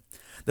use them.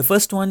 The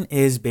first one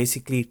is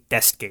basically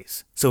test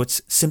case. So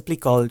it's simply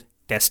called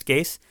test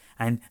case,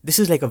 and this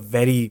is like a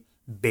very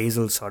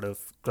basal sort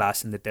of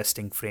class in the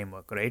testing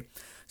framework, right?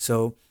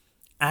 So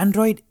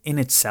Android in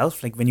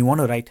itself, like when you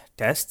want to write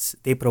tests,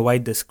 they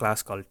provide this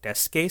class called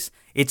test case.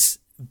 It's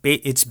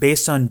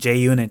based on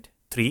JUnit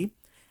 3,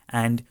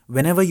 and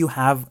whenever you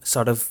have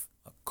sort of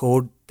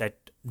code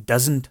that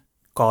doesn't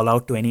call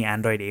out to any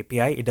Android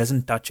API, it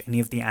doesn't touch any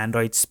of the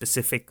Android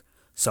specific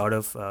sort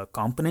of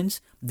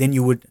components, then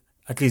you would,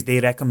 at least they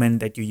recommend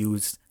that you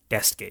use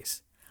test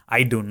case.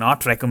 I do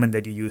not recommend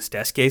that you use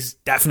test case.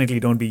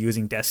 Definitely don't be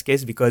using test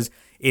case because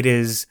it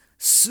is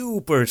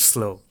super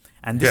slow.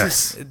 And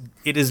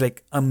it is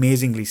like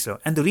amazingly slow.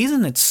 And the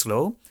reason it's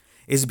slow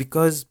is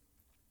because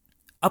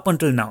up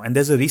until now, and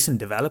there's a recent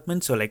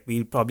development, so like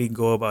we'll probably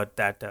go about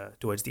that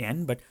towards the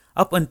end, but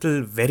up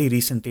until very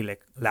recently,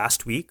 like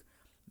last week,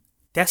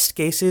 test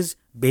cases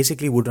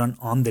basically would run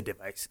on the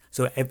device.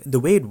 So the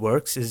way it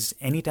works is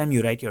anytime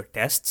you write your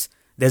tests,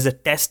 there's a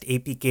test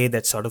APK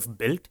that's sort of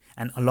built,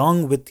 and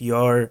along with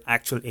your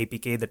actual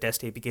APK, the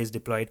test APK is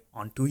deployed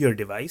onto your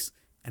device,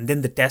 and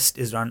then the test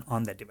is run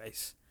on that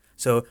device.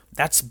 So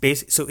that's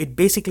so it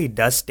basically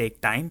does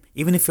take time.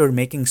 Even if you're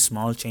making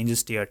small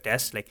changes to your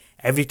test, like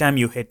every time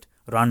you hit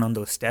run on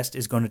those tests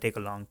is going to take a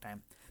long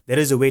time. There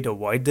is a way to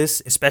avoid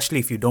this, especially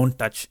if you don't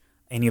touch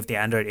any of the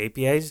Android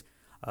APIs.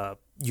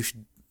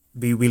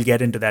 We'll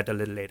get into that a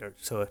little later.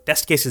 So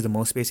test case is the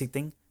most basic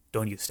thing.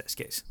 Don't use test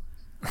case.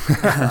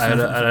 I'd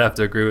have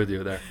to agree with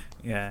you there.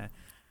 Yeah.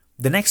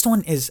 The next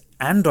one is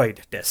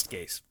Android test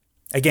case.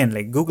 Again,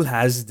 like Google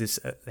has this,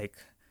 like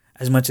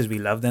as much as we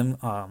love them,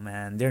 oh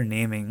man, their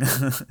naming.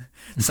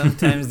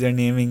 Sometimes their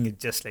naming, it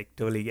just like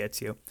totally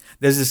gets you.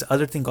 There's this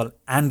other thing called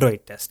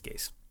Android test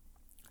case.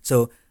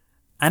 So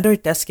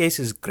Android test case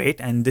is great.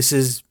 And this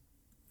is,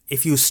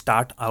 if you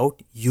start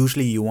out,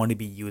 usually you want to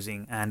be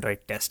using Android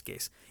test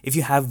case. If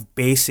you have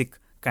basic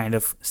kind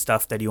of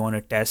stuff that you want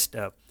to test,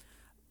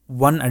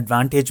 one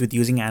advantage with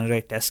using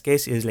Android test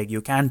case is like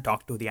you can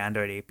talk to the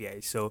Android API.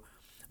 So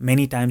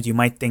many times you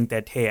might think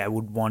that, hey, I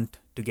would want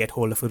to get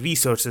hold of a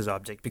resources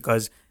object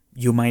because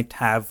you might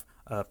have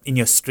in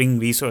your string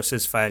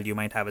resources file, you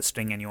might have a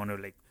string and you want to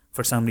like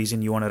for some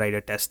reason you want to write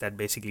a test that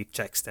basically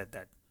checks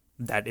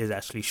that is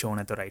actually shown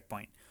at the right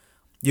point.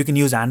 You can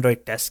use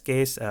Android test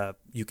case.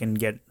 You can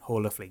get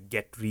hold of like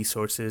get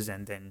resources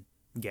and then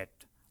get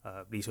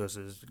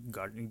resources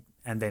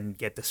and then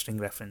get the string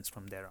reference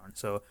from there on.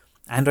 So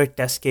Android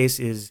test case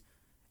is,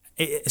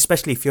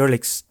 especially if you're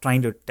like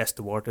trying to test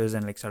the waters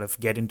and like sort of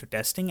get into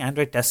testing,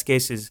 Android test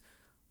case is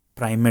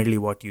primarily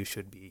what you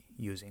should be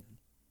using.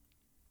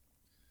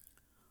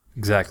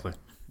 Exactly.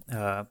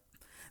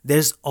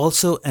 There's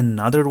also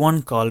another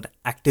one called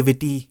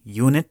Activity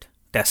Unit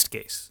Test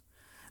Case.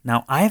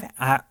 Now,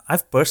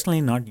 I've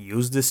personally not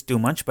used this too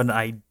much, but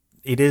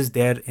it is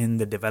there in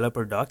the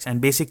developer docs. And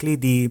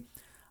basically,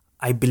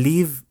 I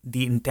believe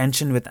the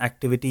intention with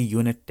Activity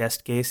Unit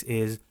Test Case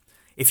is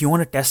if you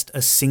want to test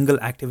a single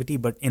activity,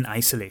 but in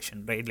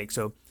isolation, right? Like,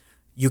 so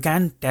you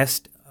can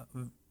test,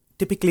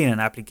 typically in an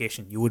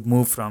application, you would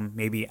move from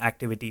maybe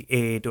activity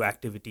A to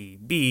activity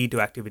B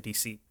to activity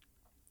C.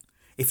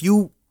 If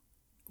you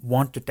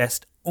want to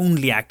test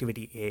only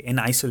activity A in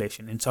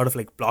isolation and sort of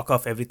like block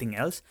off everything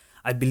else,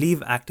 I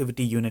believe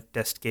Activity Unit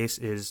Test Case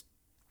is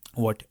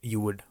what you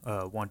would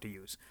want to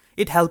use.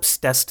 It helps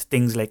test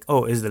things like,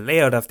 is the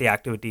layout of the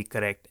activity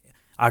correct?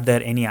 Are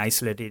there any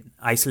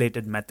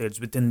isolated methods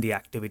within the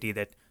activity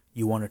that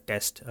you want to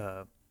test?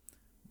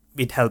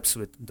 It helps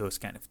with those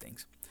kind of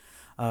things.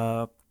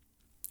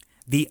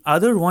 The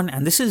other one,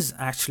 and this is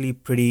actually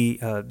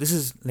this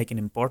is like an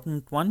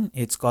important one.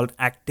 It's called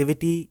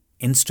Activity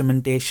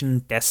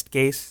Instrumentation Test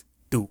Case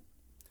 2.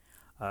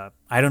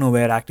 I don't know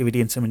where Activity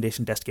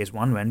Instrumentation Test Case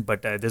 1 went,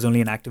 but there's only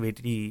an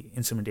Activity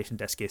Instrumentation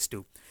Test Case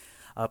 2.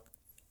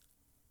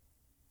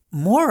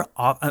 More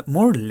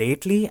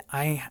lately,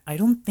 I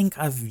don't think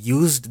I've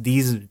used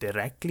these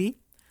directly,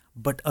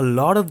 but a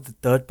lot of the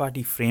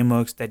third-party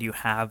frameworks that you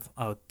have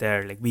out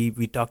there, like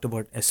we talked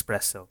about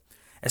Espresso.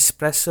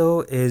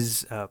 Espresso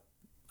is,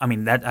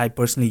 that I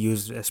personally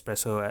use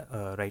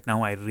Espresso right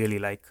now. I really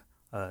like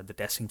the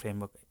testing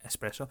framework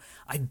Espresso.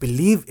 I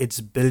believe it's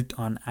built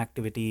on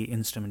Activity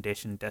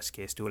Instrumentation Test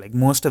Case 2. Like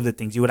most of the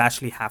things, you would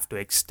actually have to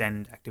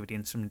extend Activity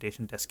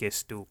Instrumentation Test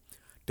Case 2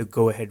 to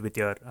go ahead with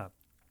your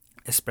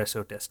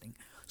Espresso testing.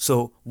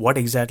 So what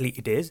exactly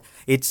it is,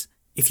 it's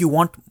if you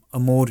want a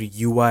more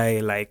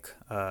UI like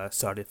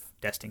sort of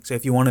testing. So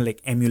if you want to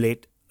like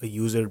emulate a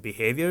user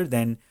behavior,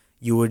 then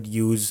you would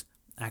use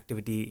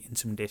Activity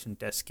Instrumentation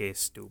Test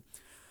Case 2.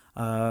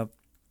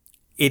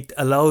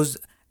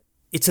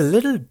 It's a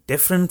little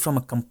different from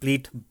a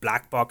complete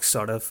black box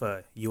sort of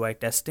UI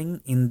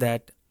testing in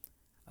that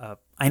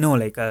I know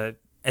like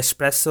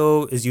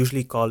Espresso is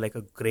usually called like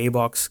a gray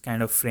box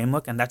kind of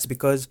framework, and that's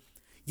because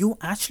you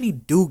actually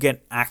do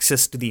get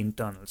access to the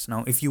internals.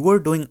 Now, if you were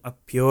doing a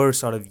pure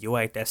sort of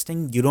UI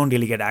testing, you don't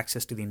really get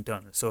access to the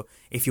internals. So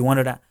if you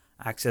wanted to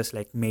access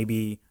like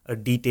maybe a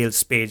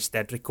details page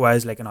that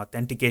requires like an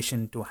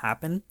authentication to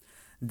happen,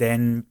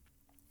 then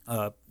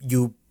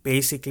you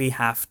basically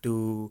have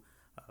to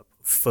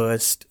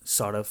first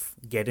sort of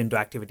get into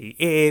activity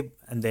A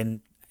and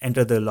then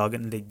enter the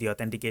login, the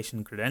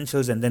authentication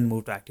credentials, and then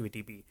move to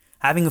activity B.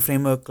 Having a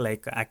framework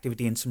like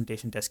Activity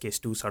Instrumentation Test Case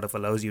 2 sort of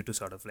allows you to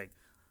sort of like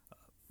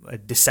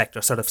dissect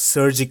or sort of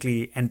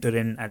surgically enter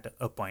in at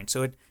a point.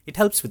 So it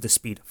helps with the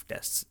speed of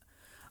tests.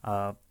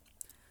 The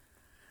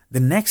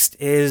next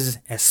is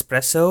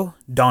Espresso.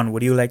 Don,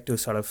 would you like to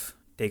sort of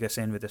take us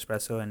in with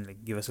Espresso and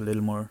like give us a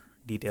little more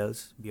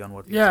details beyond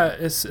what we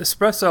said? It's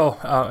Espresso.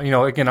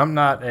 Again,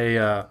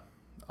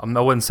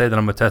 I wouldn't say that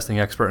I'm a testing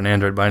expert in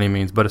Android by any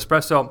means, but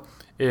Espresso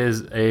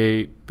is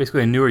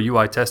basically a newer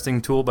UI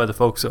testing tool by the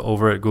folks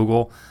over at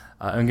Google.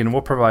 And again,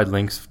 we'll provide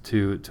links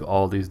to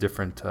all these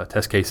different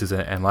test cases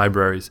and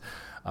libraries.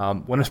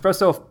 When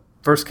Espresso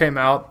first came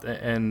out,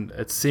 and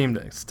it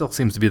still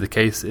seems to be the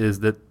case,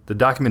 is that the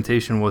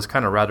documentation was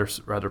kind of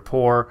rather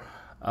poor.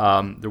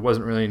 There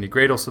wasn't really any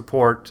Gradle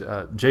support.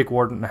 Jake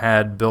Wharton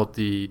had built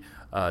the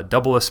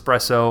Double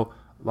Espresso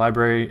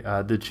library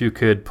that you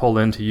could pull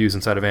in to use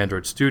inside of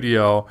Android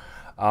Studio.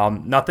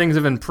 Now things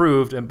have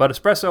improved, but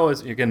Espresso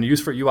is, again,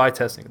 used for UI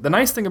testing. The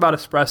nice thing about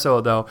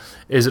Espresso, though,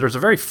 is that there's a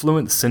very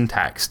fluent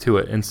syntax to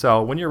it. And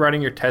so when you're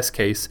writing your test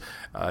case,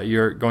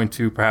 you're going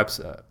to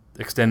perhaps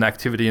extend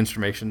Activity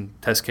Instrumentation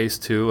Test Case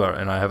 2,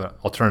 and I have an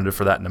alternative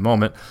for that in a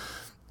moment.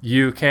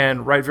 You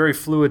can write very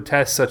fluid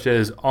tests such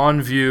as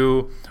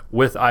onView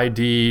with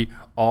ID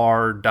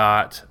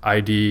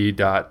r.id.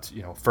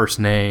 First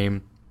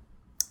name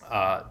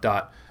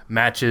dot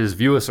matches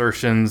view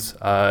assertions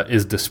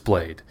is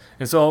displayed.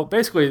 And so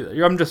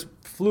basically, I'm just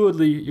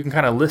fluidly, you can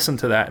kind of listen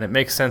to that and it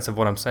makes sense of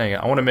what I'm saying.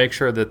 I want to make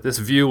sure that this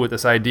view with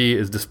this ID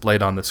is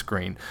displayed on the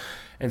screen.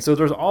 And so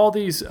there's all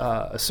these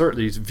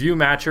these view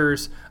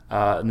matchers,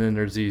 and then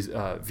there's these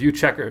view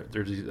checker,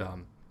 there's these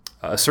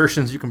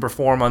assertions you can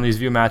perform on these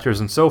view matchers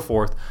and so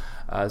forth.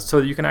 So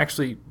you can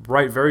actually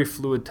write very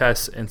fluid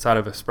tests inside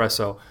of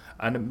Espresso.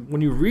 And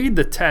when you read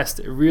the test,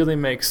 it really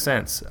makes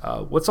sense.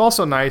 What's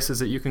also nice is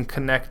that you can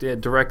connect it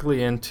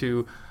directly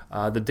into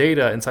the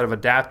data inside of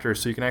adapters,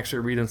 so you can actually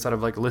read inside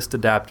of like list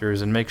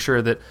adapters and make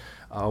sure that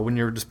When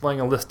you're displaying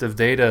a list of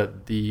data,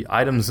 the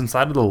items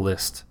inside of the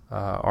list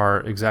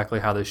are exactly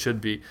how they should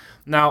be.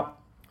 Now,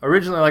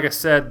 originally, like I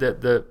said,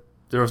 that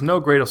there was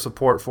no Gradle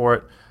support for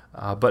it,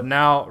 but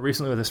now,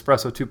 recently with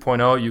Espresso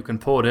 2.0, you can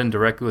pull it in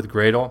directly with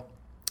Gradle.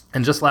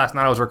 And just last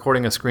night, I was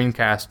recording a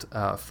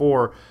screencast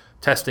for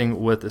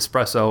testing with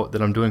Espresso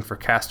that I'm doing for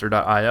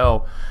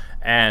Caster.io,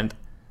 and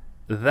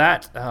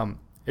that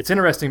it's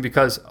interesting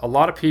because a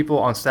lot of people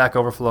on Stack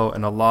Overflow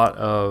and a lot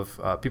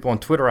of people on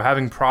Twitter are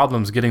having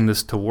problems getting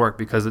this to work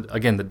because,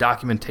 again, the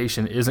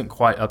documentation isn't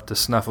quite up to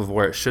snuff of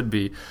where it should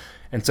be.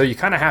 And so you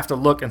kind of have to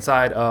look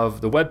inside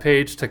of the web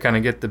page to kind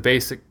of get the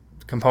basic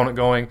component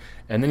going,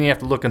 and then you have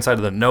to look inside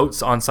of the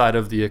notes on side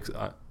of the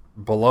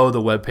below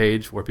the web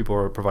page where people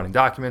are providing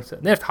documents,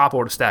 and they have to hop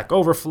over to Stack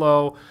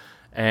Overflow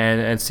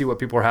and see what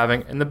people are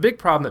having. And the big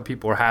problem that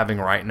people are having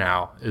right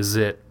now is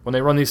that when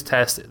they run these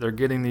tests, they're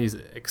getting these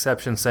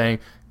exceptions saying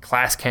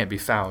class can't be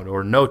found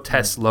or no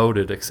tests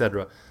loaded,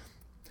 etc.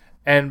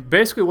 And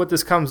basically what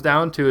this comes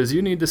down to is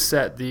you need to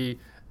set the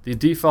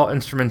default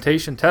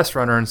instrumentation test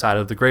runner inside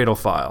of the Gradle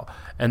file.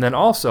 And then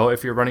also,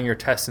 if you're running your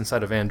tests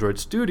inside of Android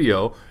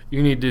Studio,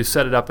 you need to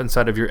set it up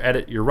inside of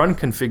your run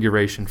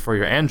configuration for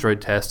your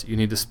Android test. You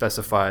need to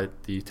specify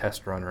the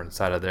test runner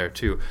inside of there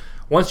too.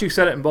 Once you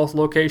set it in both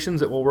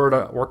locations, it will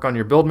work on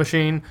your build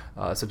machine,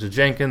 such as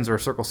Jenkins or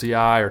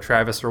CircleCI or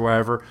Travis or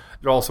wherever.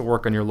 It'll also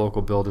work on your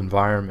local build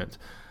environment.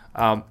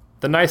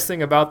 The nice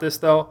thing about this,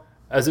 though,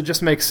 is it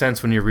just makes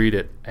sense when you read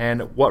it.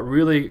 And what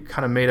really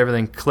kind of made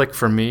everything click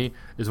for me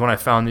is when I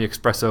found the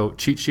Espresso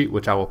cheat sheet,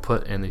 which I will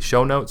put in the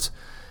show notes.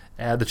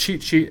 The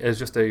cheat sheet is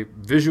just a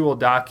visual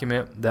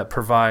document that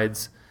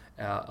provides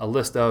a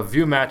list of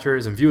view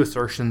matchers and view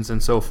assertions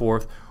and so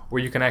forth,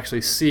 where you can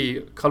actually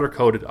see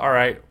color-coded, all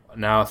right,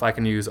 now if I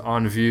can use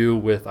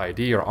onView with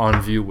ID or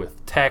onView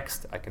with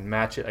text, I can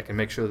match it. I can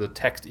make sure the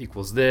text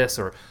equals this,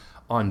 or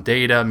on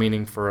data,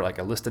 meaning for like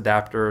a list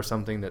adapter or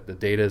something, that the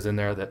data is in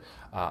there, that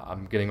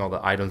I'm getting all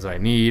the items that I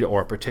need,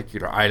 or a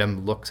particular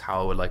item looks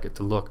how I would like it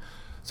to look.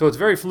 So it's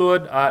very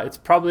fluid. It's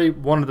probably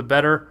one of the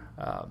better,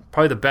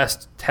 probably the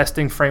best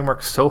testing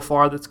framework so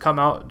far that's come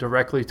out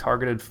directly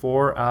targeted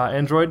for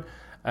Android.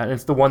 And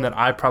it's the one that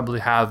I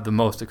probably have the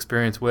most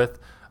experience with.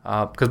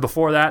 Because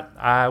before that,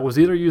 I was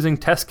either using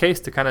test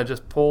case to kind of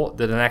just pull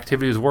that an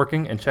activity is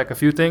working and check a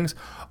few things,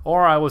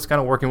 or I was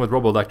kind of working with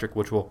Roboelectric,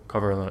 which we'll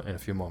cover in a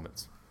few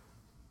moments.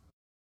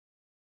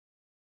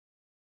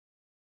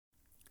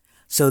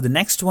 So the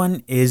next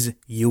one is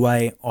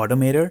UI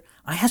Automator.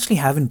 I actually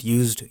haven't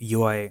used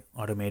UI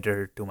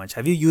Automator too much.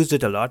 Have you used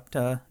it a lot,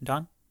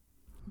 Don?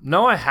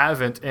 No, I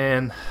haven't.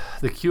 And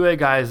the QA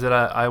guys that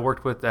I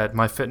worked with at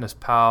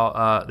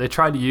MyFitnessPal, they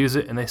tried to use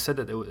it, and they said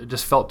that it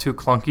just felt too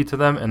clunky to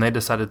them, and they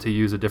decided to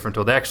use a different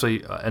tool. They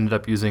actually ended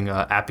up using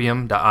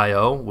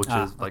Appium.io, which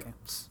is like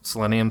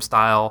Selenium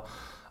style.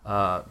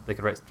 They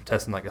could write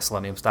tests in like a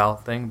Selenium style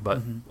thing,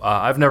 but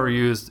I've never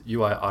used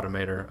UI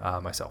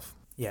Automator myself.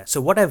 Yeah,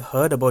 so what I've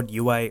heard about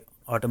UI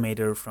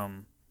Automator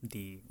from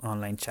the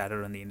online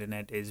chatter on the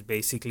internet is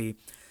basically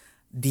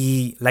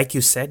like you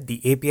said, the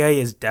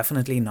API is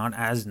definitely not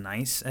as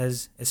nice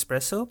as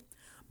Espresso.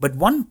 But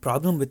one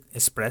problem with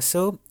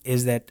Espresso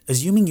is that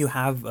assuming you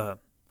have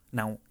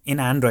now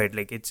in Android,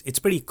 like it's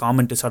pretty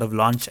common to sort of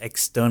launch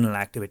external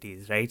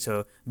activities, right?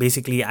 So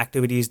basically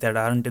activities that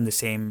aren't in the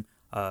same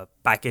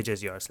package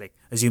as yours, like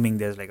assuming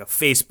there's like a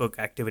Facebook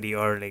activity,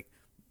 or like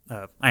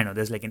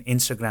there's like an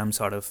Instagram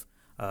sort of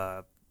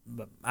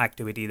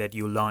activity that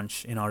you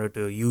launch in order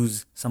to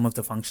use some of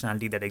the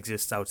functionality that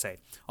exists outside.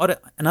 Or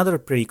another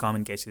pretty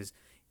common case is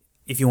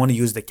if you want to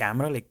use the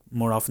camera, like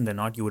more often than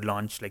not, you would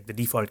launch like the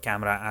default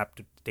camera app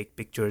to take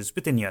pictures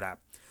within your app.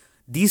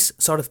 These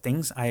sort of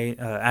things,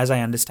 as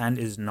I understand,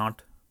 is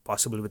not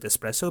possible with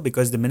Espresso,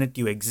 because the minute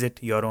you exit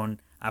your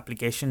own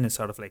application, it's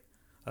sort of like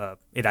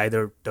it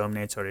either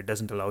terminates or it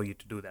doesn't allow you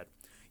to do that.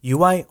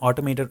 UI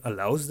Automator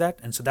allows that,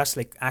 and so that's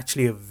like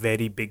actually a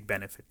very big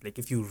benefit. Like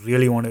if you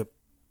really want to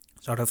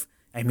sort of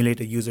emulate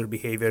a user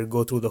behavior,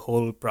 go through the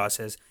whole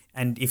process.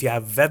 And if you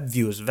have web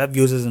views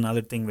is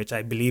another thing which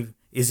I believe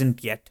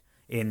isn't yet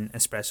in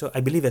Espresso. I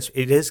believe it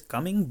is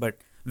coming, but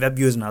web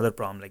view is another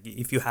problem. Like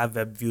if you have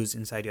web views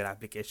inside your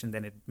application,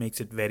 then it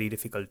makes it very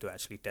difficult to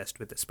actually test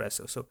with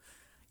Espresso. So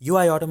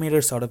UI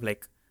Automator sort of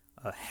like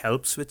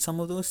helps with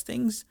some of those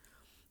things.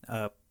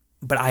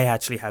 But I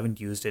actually haven't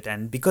used it.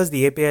 And because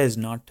the API is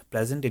not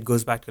pleasant, it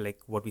goes back to like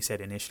what we said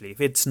initially. If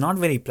it's not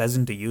very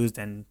pleasant to use,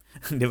 then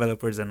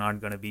developers are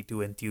not going to be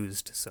too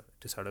enthused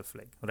to sort of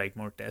like write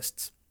more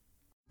tests.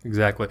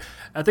 Exactly.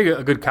 I think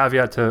a good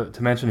caveat to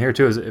mention here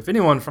too is if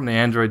anyone from the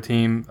Android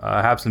team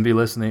happens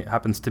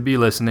to be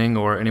listening,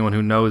 or anyone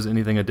who knows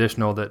anything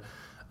additional that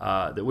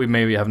we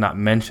maybe have not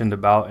mentioned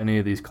about any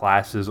of these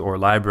classes or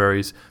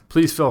libraries,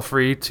 please feel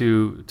free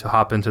to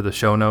hop into the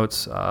show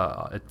notes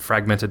at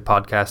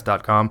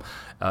fragmentedpodcast.com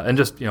and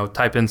just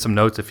type in some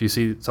notes if you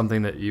see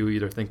something that you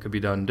either think could be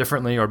done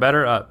differently or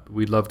better.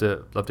 We'd love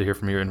to hear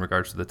from you in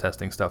regards to the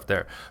testing stuff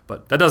there.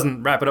 But that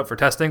doesn't wrap it up for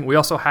testing. We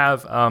also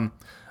have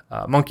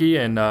Monkey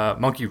and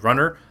Monkey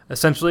Runner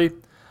essentially,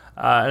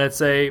 and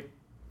it's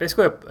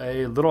basically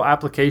a little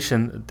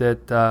application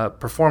that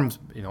performs,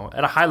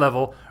 at a high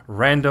level,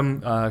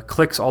 random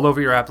clicks all over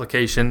your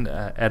application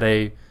at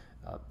a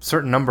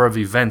certain number of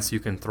events you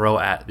can throw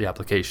at the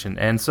application.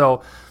 And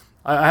so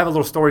I have a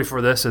little story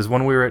for this. Is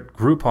when we were at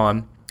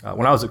Groupon,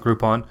 when I was at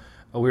Groupon,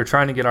 we were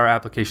trying to get our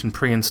application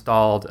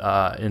pre-installed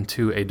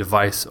into a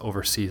device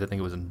overseas. I think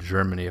it was in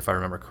Germany, if I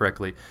remember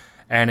correctly.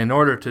 And in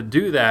order to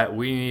do that,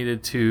 we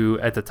needed to,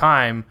 at the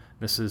time,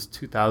 this is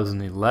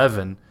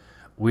 2011,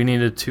 we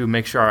needed to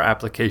make sure our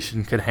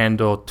application could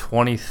handle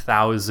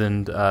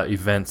 20,000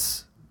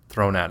 events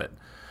thrown at it.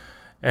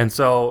 And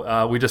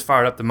so we just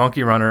fired up the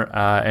Monkey Runner,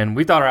 and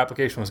we thought our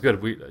application was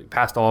good. We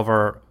passed all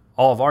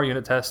of our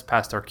unit tests,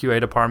 passed our QA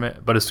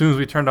department. But as soon as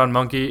we turned on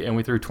Monkey and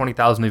we threw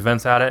 20,000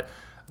 events at it,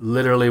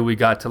 literally we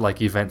got to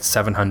like event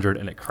 700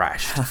 and it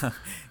crashed.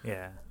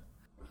 Yeah.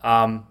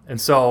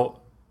 And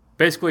so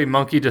basically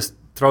Monkey just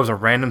throws a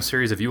random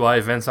series of UI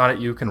events on it.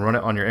 You can run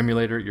it on your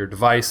emulator, your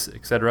device,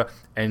 etc.,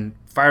 and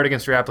fire it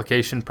against your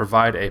application,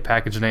 provide a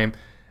package name.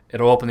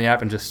 It'll open the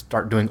app and just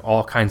start doing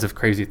all kinds of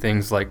crazy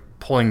things like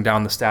pulling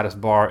down the status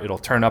bar. It'll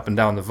turn up and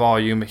down the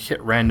volume,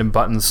 hit random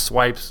buttons,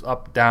 swipes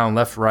up, down,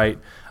 left, right,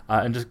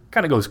 and just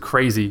kind of goes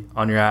crazy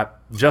on your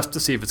app just to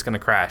see if it's going to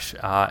crash.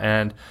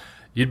 And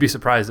you'd be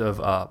surprised of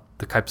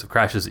the types of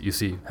crashes that you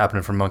see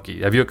happening from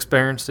Monkey. Have you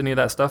experienced any of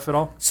that stuff at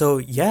all? So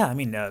yeah, I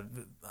mean,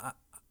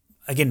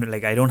 again,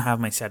 like I don't have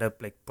my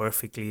setup like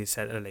perfectly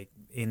set like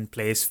in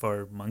place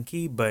for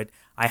Monkey, but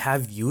I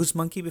have used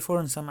Monkey before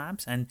on some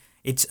apps, and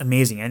it's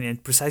amazing.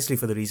 And precisely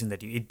for the reason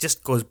that it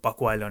just goes buck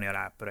wild on your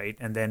app, right?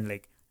 And then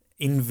like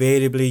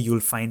invariably you'll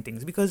find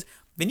things, because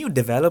when you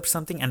develop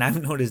something, and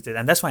I've noticed it,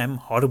 and that's why I'm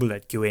horrible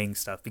at QAing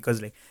stuff,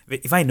 because like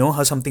if I know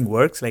how something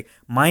works, like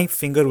my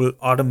finger will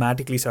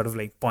automatically sort of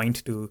like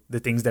point to the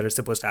things that are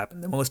supposed to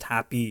happen, the most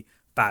happy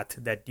path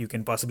that you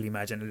can possibly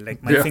imagine.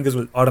 Like my fingers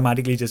will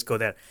automatically just go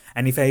there.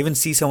 And if I even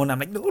see someone, I'm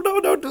like, no,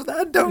 don't do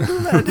that, don't do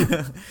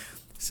that.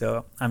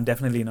 So I'm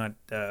definitely not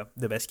the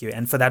best QA.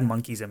 And for that,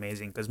 Monkey is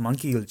amazing, because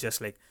Monkey will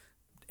just like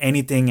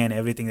anything and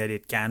everything that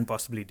it can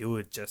possibly do,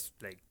 it just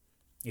like,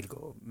 it'll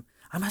go.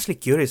 I'm actually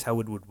curious how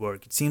it would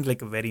work. It seems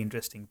like a very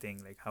interesting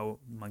thing, like how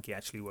Monkey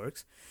actually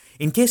works.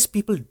 In case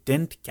people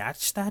didn't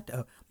catch that,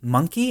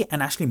 Monkey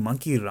and actually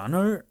Monkey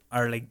Runner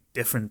are like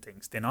different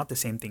things. They're not the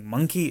same thing.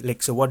 Monkey,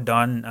 like, so what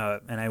Don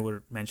and I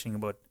were mentioning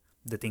about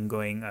the thing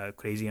going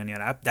crazy on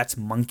your app, that's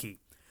Monkey.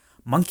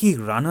 Monkey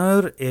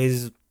Runner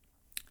is,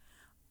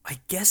 I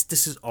guess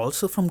this is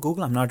also from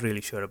Google. I'm not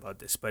really sure about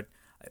this, but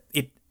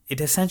it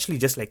essentially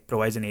just like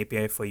provides an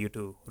API for you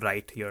to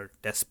write your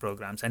test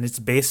programs, and it's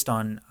based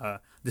on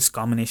this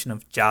combination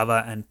of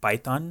Java and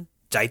Python,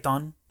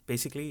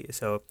 basically.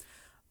 So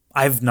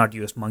I've not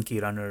used Monkey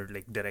Runner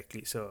like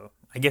directly, so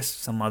I guess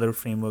some other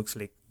frameworks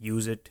like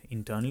use it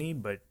internally,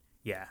 but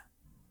yeah.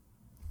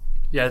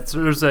 Yeah,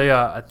 there's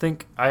I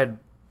think I had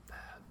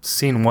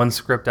seen one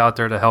script out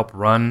there to help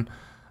run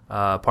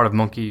part of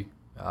Monkey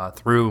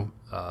through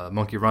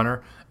Monkey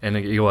Runner, and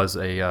it was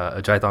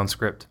a Jython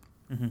script.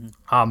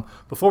 Mm-hmm.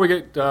 Before we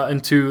get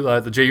into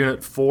the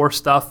JUnit 4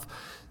 stuff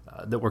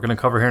that we're going to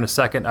cover here in a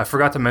second, I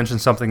forgot to mention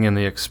something in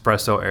the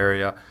Espresso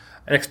area.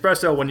 In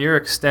Espresso, when you're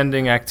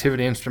extending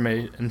activity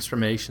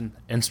instrumentation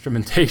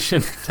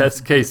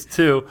test case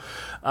 2,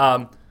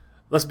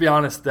 let's be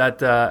honest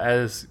that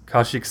as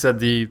Kaushik said,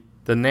 the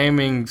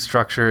naming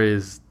structure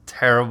is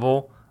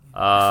terrible.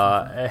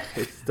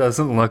 It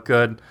doesn't look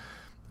good.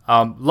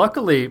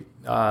 Luckily,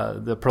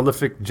 the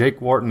prolific Jake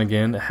Wharton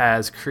again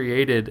has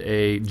created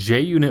a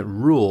JUnit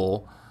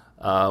rule,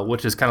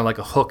 which is kind of like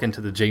a hook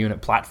into the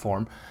JUnit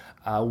platform,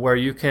 where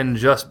you can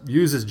just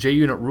use this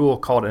JUnit rule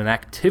called an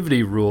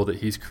activity rule that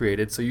he's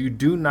created. So you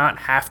do not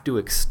have to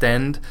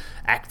extend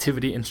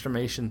activity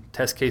instrumentation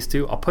test case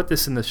 2. I'll put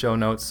this in the show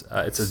notes.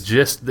 It's a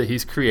gist that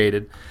he's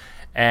created.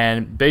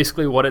 And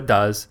basically what it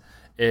does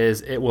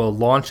is it will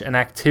launch an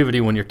activity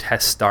when your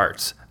test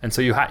starts. And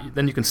so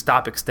then you can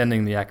stop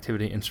extending the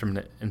activity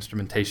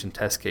instrumentation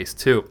test case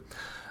 2.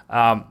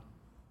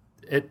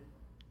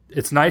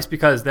 It's nice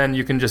because then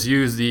you can just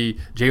use the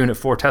JUnit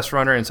 4 test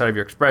runner inside of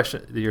your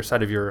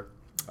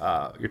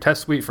your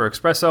test suite for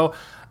Espresso,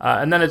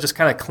 and then it just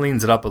kind of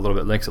cleans it up a little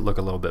bit, makes it look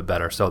a little bit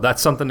better. So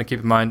that's something to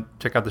keep in mind.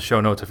 Check out the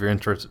show notes if you're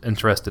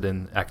interested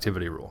in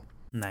activity rule.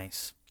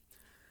 Nice.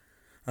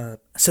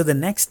 So the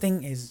next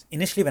thing is,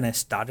 initially when I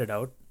started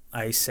out,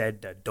 I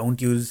said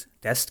don't use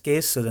test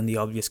case. So then the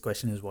obvious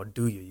question is, what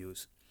do you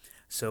use?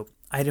 So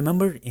I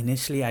remember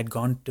initially I'd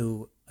gone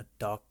to a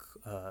talk.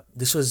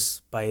 This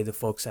was by the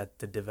folks at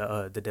the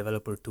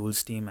developer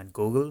tools team at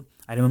Google.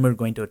 I remember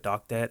going to a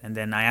talk there, and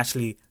then I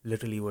actually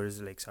literally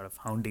was like sort of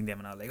hounding them,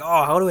 and I was like,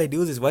 oh, how do I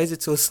do this? Why is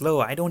it so slow?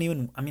 I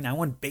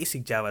want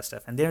basic Java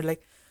stuff. And they're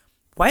like,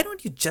 why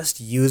don't you just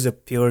use a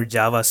pure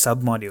Java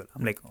submodule?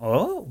 I'm like,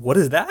 oh, what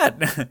is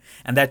that?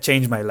 And that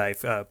changed my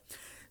life.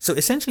 So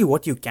essentially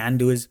what you can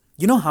do is,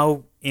 you know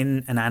how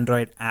in an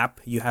Android app,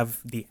 you have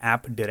the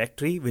app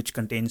directory, which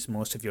contains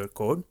most of your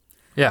code?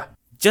 Yeah.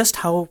 Just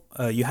how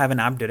you have an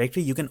app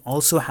directory, you can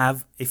also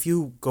have, if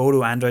you go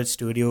to Android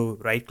Studio,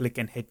 right-click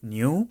and hit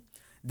New,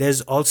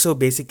 there's also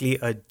basically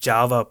a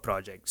Java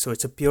project. So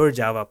it's a pure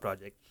Java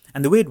project.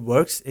 And the way it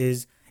works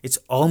is it's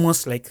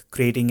almost like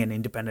creating an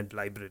independent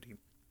library.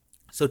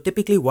 So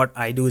typically what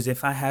I do is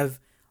if I have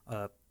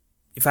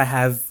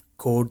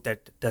code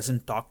that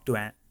doesn't talk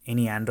to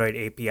any Android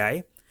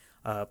API,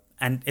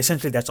 and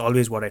essentially that's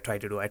always what I try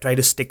to do. I try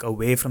to stick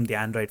away from the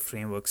Android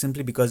framework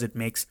simply because it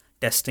makes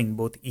testing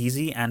both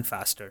easy and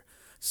faster.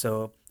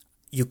 So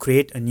you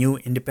create a new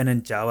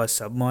independent Java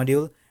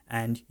submodule,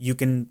 and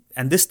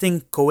this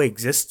thing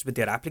coexists with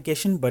your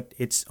application, but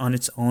it's on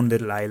its own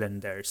little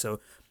island there. So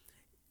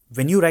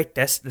when you write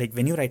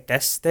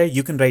tests there,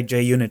 you can write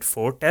JUnit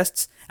 4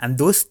 tests, and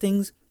those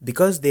things,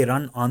 because they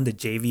run on the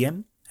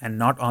JVM and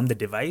not on the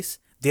device,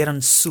 they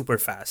run super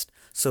fast.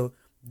 So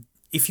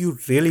if you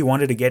really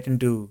wanted to get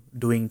into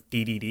doing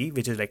TDD,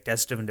 which is like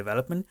test-driven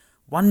development,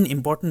 one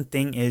important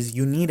thing is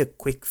you need a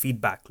quick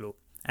feedback loop.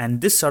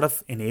 And this sort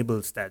of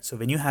enables that. So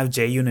when you have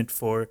JUnit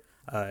 4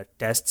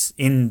 tests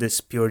in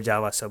this pure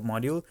Java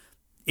submodule,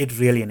 it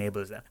really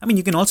enables that. I mean,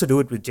 you can also do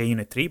it with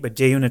JUnit 3, but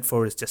JUnit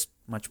 4 is just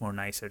much more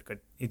nicer.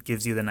 It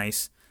gives you the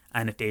nice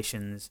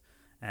annotations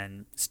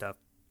and stuff.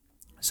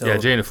 So yeah,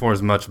 JUnit 4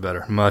 is much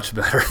better.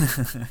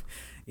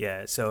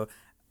 Yeah, so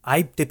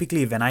I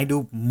typically, when I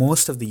do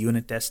most of the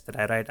unit tests that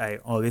I write, I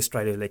always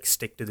try to like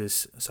stick to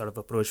this sort of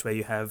approach where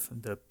you have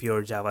the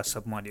pure Java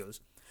submodules.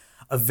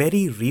 A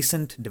very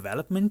recent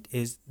development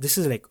is, this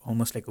is like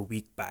almost like a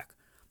week back.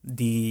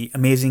 The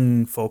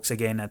amazing folks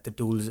again at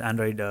the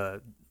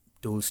Android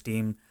tools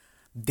team,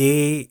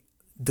 the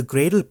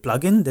Gradle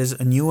plugin, there's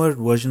a newer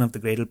version of the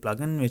Gradle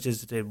plugin, which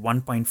is the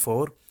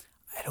 1.4.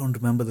 I don't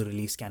remember the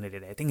release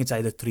candidate. I think it's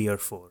either 3 or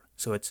 4.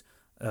 So it's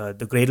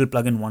the Gradle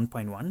plugin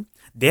 1.1.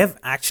 They have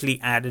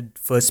actually added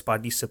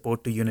first-party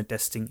support to unit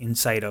testing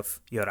inside of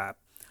your app.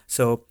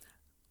 So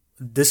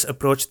this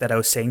approach that I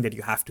was saying, that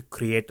you have to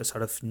create a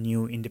sort of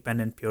new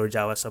independent pure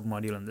Java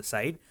submodule on the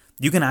side,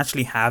 you can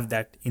actually have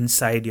that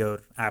inside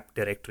your app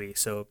directory.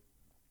 So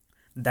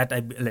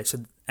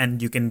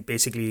and you can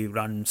basically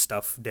run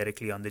stuff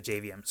directly on the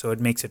JVM. So it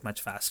makes it much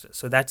faster.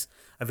 So that's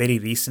a very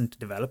recent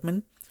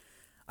development.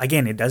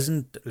 Again, it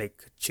doesn't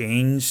like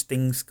change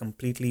things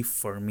completely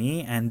for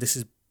me, and this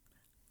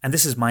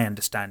is my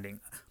understanding.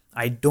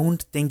 I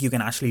don't think you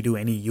can actually do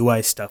any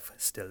UI stuff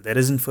still. There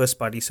isn't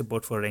first-party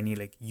support for any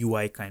like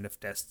UI kind of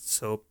tests.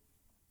 So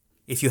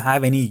if you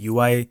have any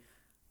UI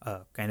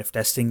kind of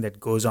testing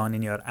that goes on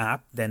in your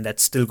app, then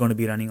that's still going to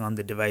be running on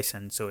the device,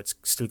 and so it's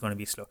still going to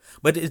be slow.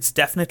 But it's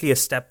definitely a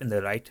step in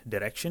the right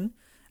direction,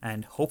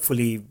 and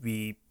hopefully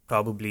we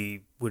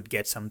probably would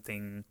get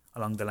something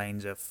along the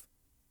lines of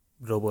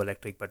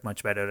RoboElectric, but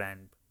much better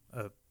and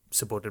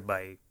supported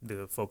by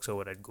the folks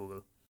over at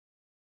Google.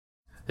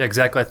 Yeah,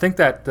 exactly. I think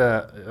that,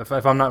 if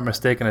I'm not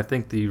mistaken, I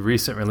think the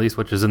recent release,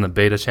 which is in the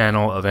beta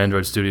channel of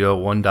Android Studio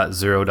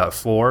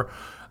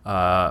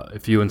 1.0.4,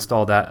 if you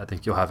install that, I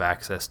think you'll have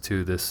access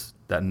to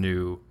that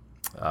new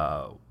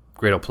Gradle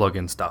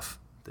plugin stuff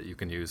that you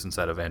can use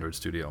inside of Android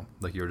Studio,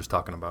 like you were just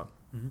talking about.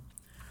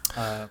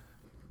 Mm-hmm.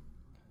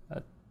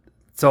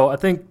 So I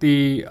think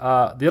the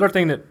other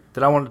thing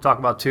that I wanted to talk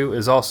about too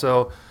is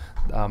also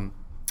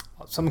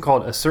something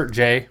called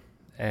AssertJ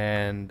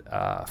and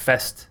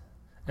Fest.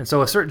 And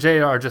so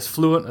AssertJ are just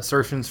fluent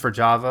assertions for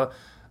Java.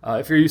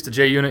 If you're used to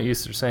JUnit, you're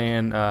used to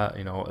saying,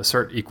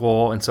 assert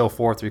equal and so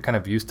forth, you're kind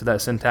of used to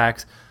that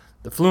syntax.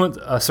 The fluent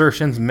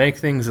assertions make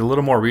things a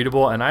little more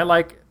readable, and I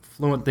like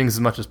fluent things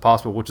as much as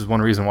possible, which is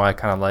one reason why I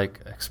kind of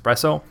like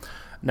Espresso.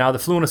 Now, the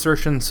fluent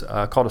assertions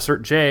called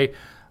AssertJ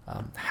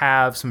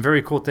have some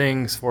very cool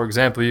things. For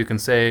example, you can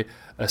say,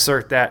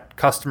 assert that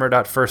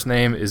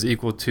customer.firstname is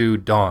equal to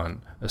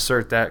Dawn.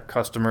 Assert that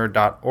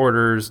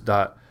customer.orders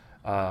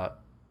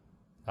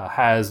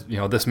has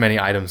this many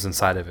items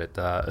inside of it.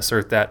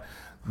 Assert that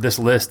this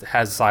list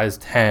has size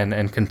 10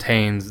 and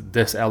contains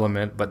this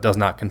element but does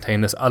not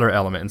contain this other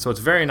element. And so it's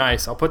very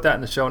nice. I'll put that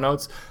in the show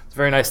notes. It's a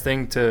very nice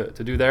thing to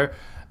do there.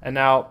 And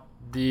now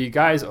the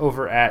guys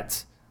over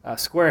at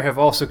Square have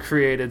also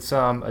created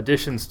some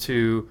additions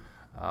to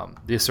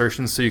the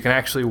assertions, so you can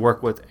actually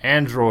work with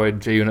Android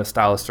JUnit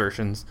style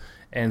assertions.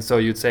 And so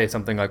you'd say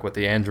something like with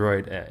the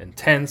Android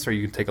intents, or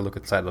you can take a look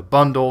inside the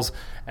bundles,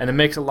 and it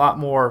makes it a lot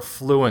more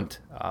fluent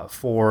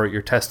for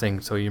your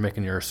testing, so you're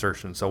making your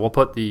assertions. So we'll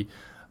put the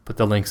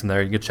links in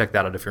there. You can check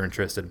that out if you're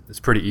interested. It's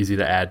pretty easy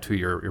to add to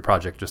your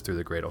project just through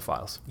the Gradle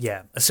files.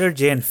 Yeah,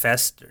 AssertJ and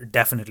Fest,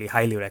 definitely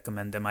highly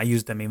recommend them. I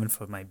use them even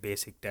for my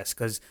basic tests,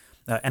 because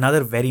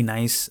another very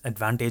nice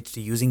advantage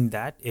to using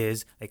that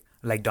is,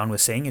 like Don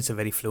was saying, it's a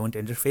very fluent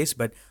interface,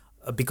 but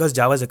because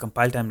Java is a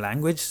compile time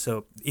language,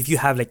 so if you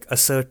have like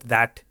assert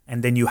that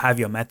and then you have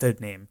your method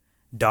name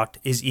dot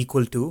is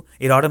equal to,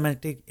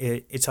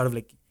 it's sort of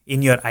like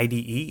in your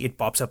IDE, it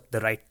pops up the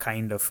right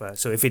kind of,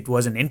 so if it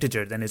was an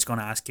integer, then it's going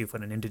to ask you for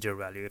an integer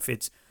value. If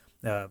it's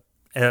a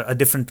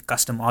different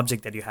custom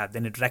object that you have,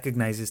 then it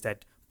recognizes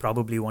that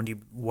probably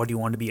what you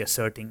want to be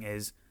asserting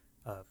is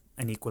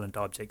an equivalent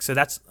object. So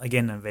that's,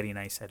 again, a very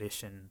nice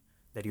addition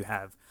that you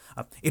have.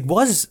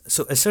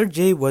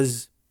 AssertJ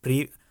was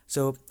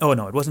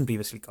it wasn't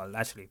previously called,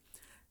 actually.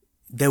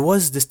 there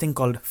was this thing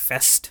called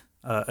Fest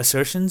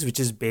assertions, which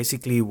is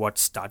basically what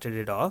started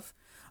it off.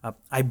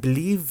 I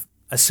believe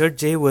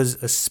AssertJ was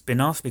a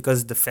spin-off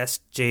because the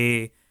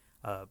FestJ,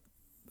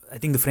 I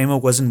think the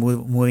framework wasn't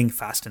moving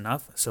fast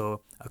enough.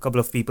 So a couple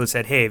of people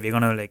said, hey, we're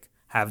going to like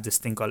have this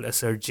thing called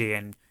AssertJ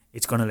and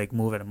it's going to like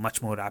move at a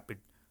much more rapid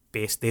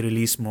pace. They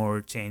release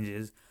more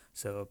changes.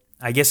 So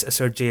I guess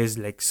AssertJ is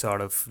like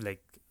sort of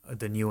like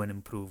the new and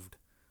improved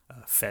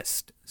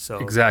Fest. So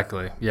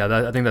exactly,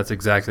 yeah, I think that's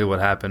exactly what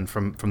happened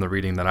from the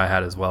reading that I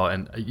had as well.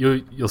 And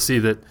you'll see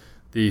that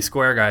the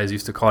Square guys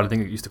used to call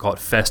it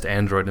Fest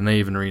Android, and they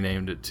even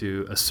renamed it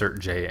to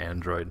AssertJ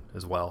Android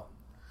as well.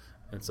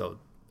 And so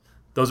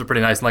those are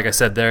pretty nice. And like I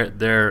said,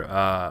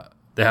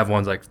 they have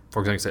ones like, for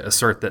example, say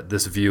assert that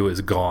this view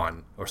is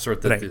gone, or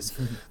assert that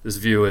this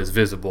view is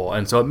visible,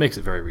 and so it makes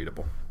it very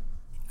readable.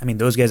 I mean,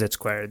 those guys at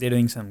Square, they're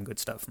doing some good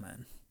stuff,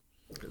 man.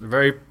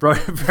 Very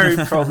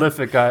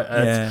prolific.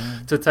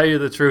 To tell you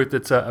the truth,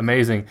 it's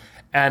amazing,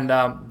 and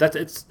I'm glad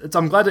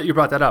that you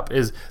brought that up.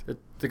 Is that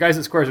the guys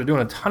at Square are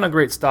doing a ton of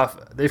great stuff.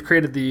 They've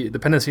created the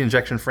dependency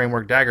injection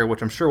framework Dagger,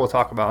 which I'm sure we'll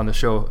talk about on the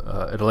show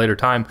at a later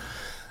time.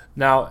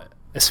 Now,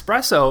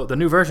 Espresso, the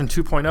new version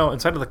 2.0,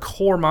 inside of the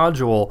core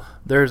module,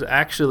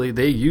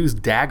 they use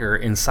Dagger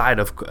inside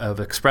of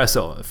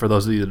Espresso. For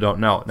those of you that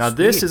don't know, now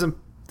Sweet.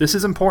 This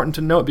is important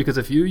to note, because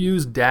if you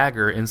use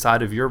Dagger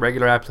inside of your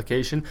regular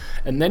application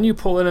and then you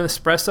pull in an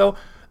Espresso,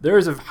 there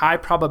is a high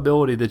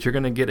probability that you're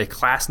going to get a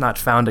class not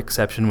found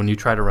exception when you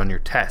try to run your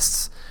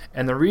tests.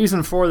 And the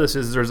reason for this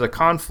is there's a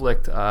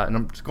conflict, and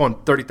I'm just going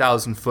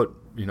 30,000 foot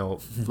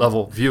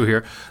level view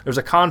here. There's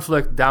a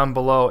conflict down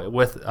below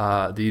with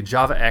the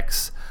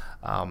JavaX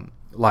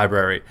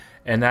library,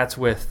 and that's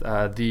with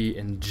the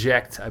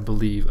inject, I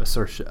believe,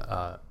 assertion.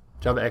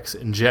 JavaX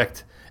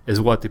inject is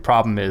what the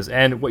problem is.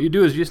 And what you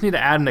do is you just need to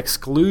add an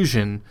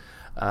exclusion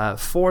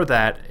for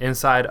that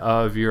inside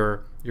of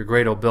your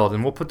Gradle build.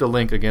 And we'll put the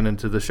link again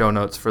into the show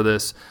notes for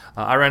this.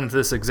 I ran into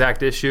this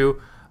exact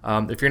issue.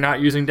 If you're not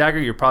using Dagger,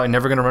 you're probably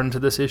never going to run into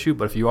this issue.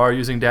 But if you are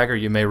using Dagger,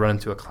 you may run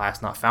into a class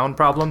not found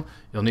problem.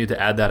 You'll need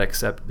to add that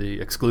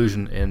the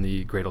exclusion in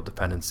the Gradle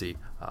dependency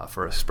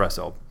for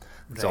Espresso.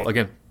 Right. So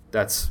again,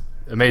 that's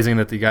amazing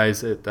that the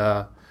guys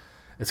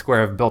at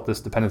Square have built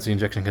this dependency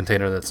injection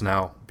container that's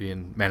now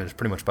being managed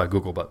pretty much by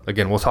Google. But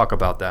again, we'll talk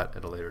about that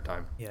at a later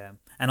time. Yeah.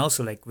 And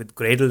also like with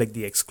Gradle, like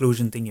the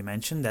exclusion thing you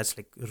mentioned, that's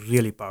like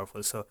really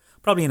powerful. So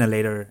probably in a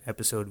later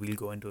episode, we'll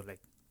go into like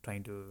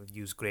trying to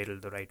use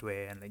Gradle the right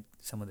way and like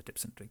some of the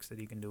tips and tricks that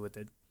you can do with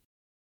it.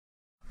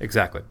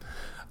 Exactly.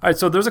 All right,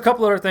 so there's a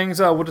couple other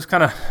things we'll just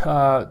kind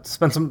of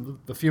spend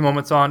a few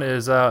moments on.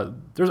 Is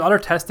there's other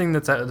testing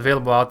that's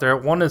available out there.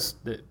 One is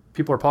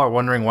people are probably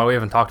wondering why we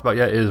haven't talked about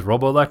yet is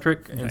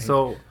Roboelectric. Right. And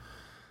so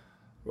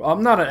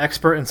I'm not an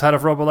expert inside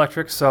of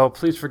Roboelectric, so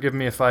please forgive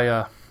me if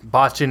I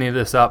botch any of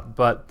this up.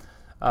 But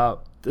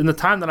in the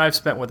time that I've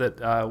spent with it,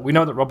 we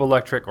know that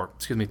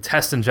Roboelectric,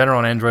 tests in general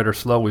on Android are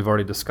slow. We've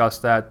already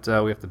discussed that.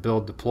 We have to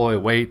build, deploy,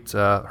 wait,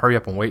 hurry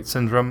up and wait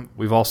syndrome.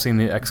 We've all seen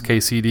the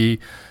XKCD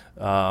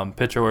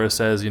picture where it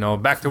says,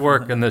 back to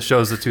work, and this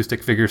shows the two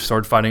stick figures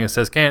sword fighting. It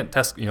says can't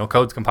test,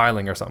 code's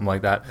compiling or something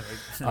like that.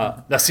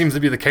 That seems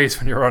to be the case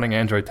when you're running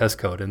Android test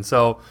code. And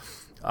so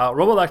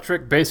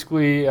Roboelectric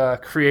basically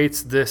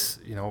creates this,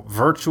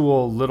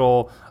 virtual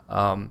little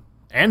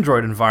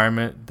Android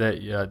environment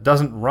that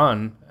doesn't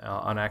run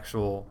on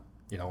actual,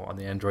 on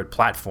the Android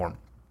platform.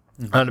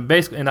 Mm-hmm. And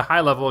basically, in a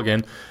high level,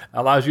 again,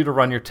 allows you to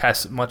run your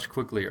tests much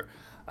quicker.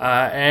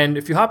 And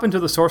if you hop into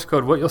the source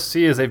code, what you'll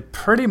see is they've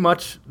tried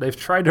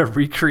to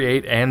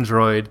recreate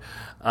Android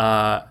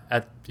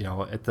at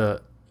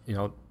the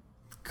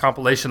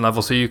compilation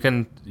level, so you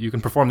can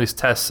perform these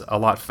tests a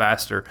lot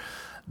faster.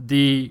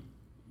 The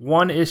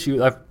one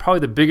issue, probably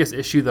the biggest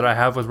issue that I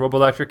have with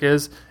Roboelectric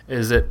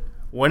is that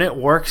when it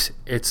works,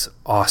 it's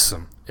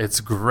awesome.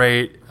 It's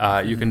great.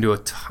 You can do a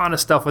ton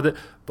of stuff with it,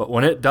 but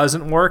when it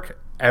doesn't work,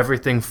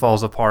 everything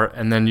falls apart,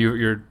 and then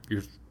you're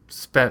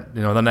spent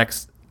the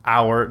next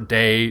hour,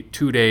 day,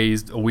 2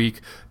 days, a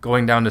week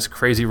going down this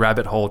crazy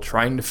rabbit hole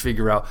trying to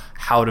figure out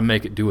how to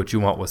make it do what you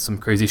want with some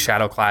crazy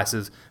shadow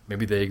classes.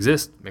 Maybe they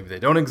exist, maybe they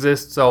don't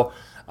exist. So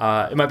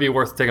it might be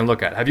worth taking a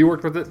look at. Have you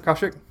worked with it,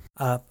 Kaushik?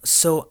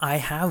 So I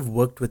have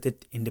worked with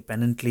it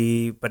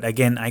independently, but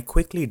again, I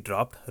quickly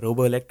dropped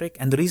Roboelectric.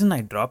 And the reason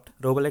I dropped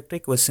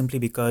Roboelectric was simply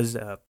because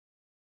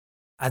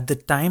at the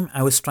time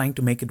I was trying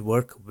to make it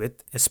work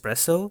with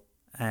Espresso,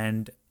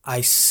 and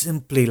I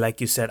simply,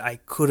 like you said, I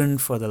couldn't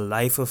for the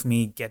life of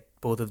me get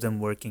both of them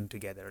working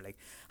together. Like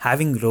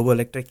having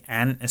Roboelectric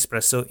and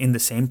Espresso in the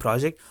same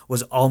project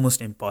was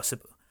almost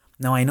impossible.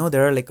 Now I know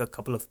there are like a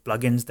couple of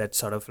plugins that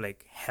sort of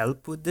like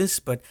help with this,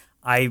 but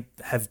I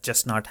have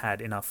just not had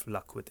enough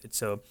luck with it.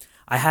 So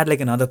I had like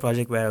another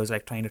project where I was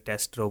like trying to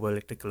test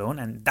Roboelectric alone,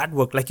 and that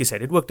worked, like you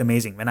said, it worked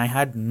amazing. When I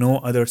had no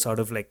other sort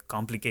of like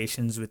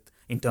complications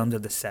in terms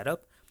of the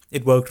setup,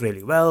 it worked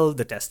really well.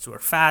 The tests were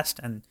fast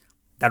and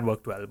that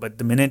worked well. But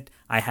the minute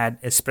I had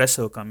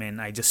Espresso come in,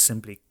 I just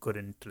simply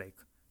couldn't like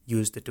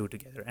use the two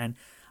together. And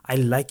I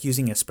like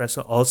using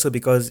Espresso also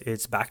because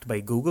it's backed by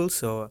Google.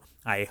 So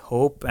I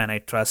hope and I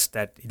trust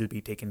that it'll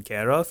be taken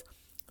care of.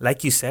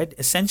 Like you said,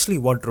 essentially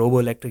what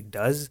RoboElectric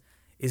does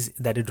is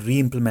that it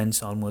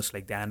re-implements almost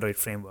like the Android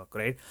framework,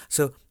 right?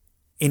 So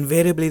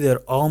invariably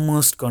they're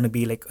almost going to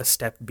be like a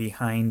step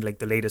behind like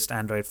the latest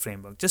Android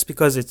framework, just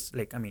because it's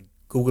like, I mean,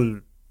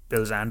 Google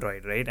builds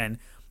Android, right? And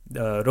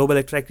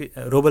RoboElectric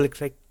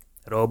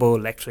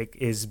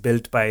is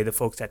built by the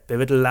folks at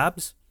Pivotal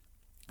Labs,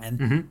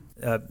 and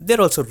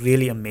they're also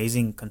really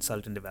amazing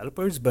consultant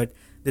developers. But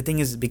the thing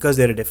is, because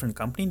they're a different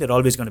company, they're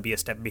always going to be a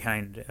step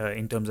behind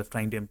in terms of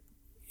trying to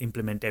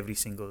implement every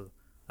single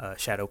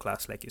shadow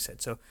class, like you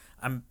said. So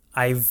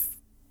I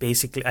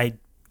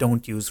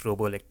don't use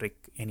RoboElectric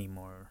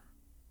anymore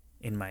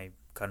in my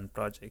current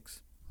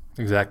projects.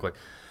 Exactly.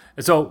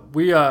 And so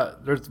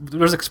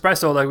there's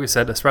Espresso, like we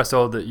said,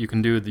 Espresso that you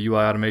can do the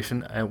UI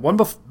automation. And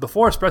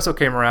before Espresso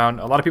came around,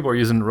 a lot of people were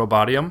using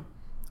Robotium.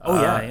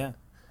 Yeah.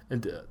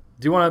 And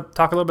do you want to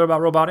talk a little bit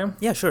about Robotium?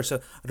 Yeah, sure. So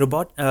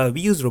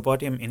we use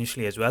Robotium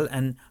initially as well,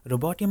 and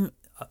Robotium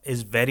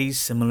is very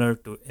similar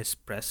to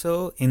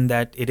Espresso in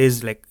that it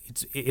is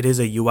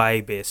a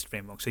UI based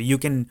framework. So you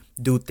can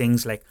do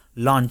things like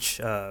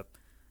launch.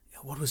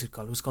 What was it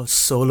called? It was called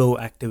Solo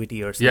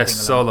Activity or something. Yes,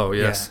 Solo.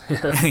 Yes.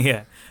 Yeah.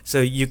 Yeah. So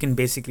you can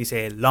basically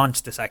say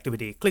launch this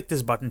activity, click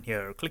this button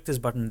here, click this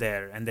button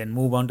there, and then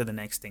move on to the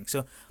next thing.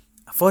 So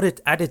for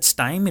it at its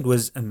time, it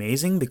was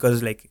amazing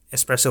because like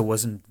Espresso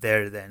wasn't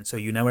there then, so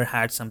you never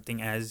had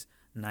something as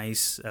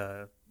nice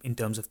in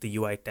terms of the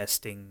UI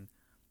testing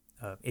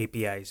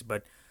APIs.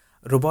 But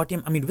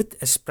Robotium, I mean, with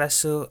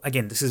Espresso,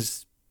 again, this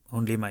is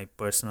only my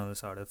personal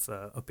sort of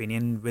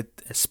opinion. With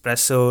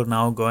Espresso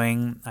now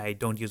going, I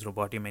don't use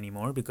Robotium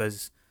anymore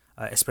because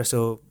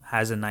Espresso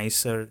has a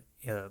nicer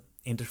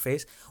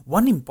interface.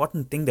 One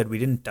important thing that we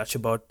didn't touch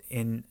about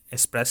in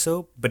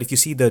Espresso, but if you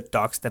see the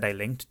talks that I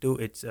linked to,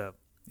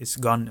 it's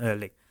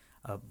gone,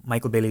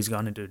 Michael Bailey's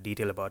gone into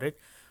detail about it.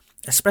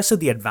 Espresso,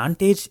 the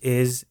advantage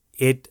is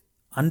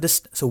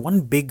so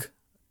one big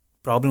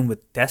problem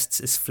with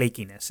tests is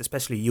flakiness,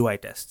 especially UI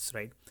tests,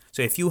 right?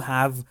 So if you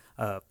have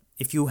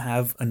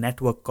a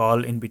network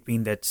call in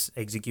between that's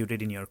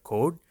executed in your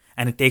code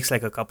and it takes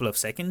like a couple of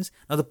seconds.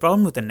 Now the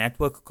problem with a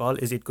network call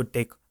is it could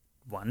take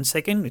 1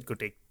 second, it could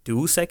take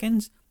 2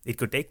 seconds, it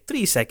could take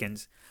 3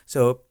 seconds.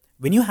 So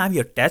when you have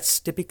your tests,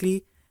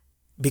 typically,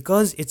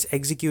 because it's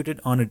executed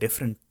on a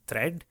different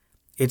thread,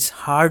 it's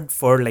hard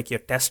for like your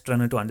test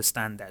runner to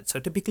understand that. So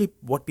typically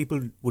what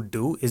people would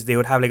do is they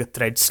would have like a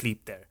thread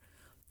sleep there.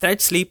 Thread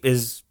sleep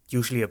is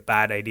usually a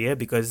bad idea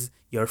because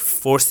you're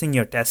forcing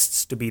your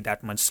tests to be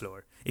that much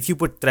slower. If you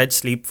put thread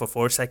sleep for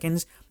 4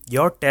 seconds,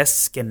 your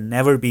tests can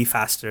never be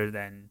faster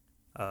than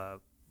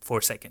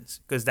 4 seconds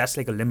because that's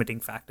like a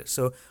limiting factor.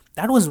 So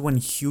that was one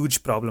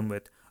huge problem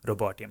with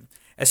Robotium.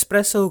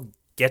 Espresso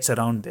gets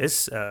around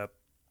this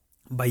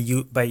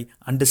by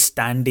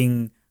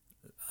understanding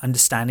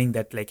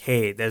that like,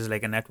 hey, there's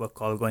like a network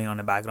call going on in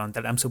the background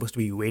that I'm supposed to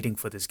be waiting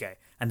for this guy.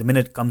 And the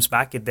minute it comes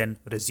back, it then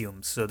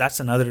resumes. So that's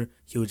another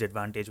huge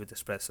advantage with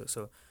Espresso.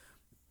 So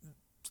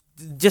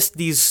just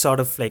these sort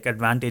of like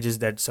advantages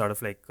that sort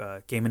of like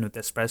came in with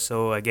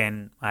Espresso.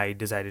 Again, I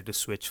decided to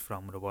switch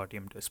from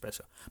Robotium to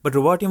Espresso. But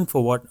Robotium,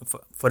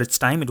 for its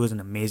time, it was an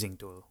amazing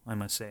tool, I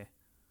must say.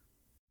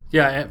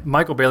 Yeah,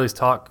 Michael Bailey's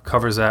talk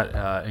covers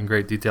that in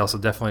great detail, so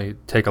definitely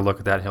take a look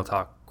at that. He'll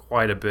talk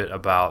quite a bit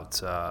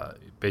about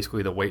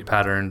basically the wait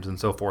patterns and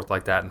so forth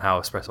like that and how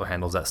Espresso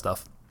handles that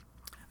stuff.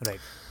 Right.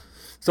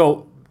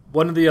 So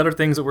one of the other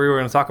things that we were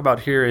going to talk about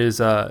here is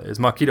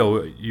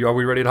Mockito. Are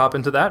we ready to hop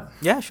into that?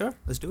 Yeah, sure.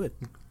 Let's do it.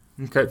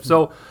 Okay,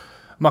 so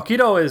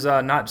Mockito is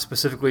not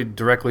specifically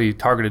directly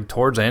targeted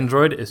towards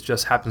Android. It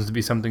just happens to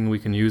be something we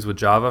can use with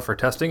Java for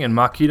testing. And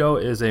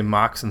Mockito is a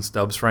mocks and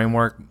stubs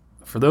framework.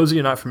 For those of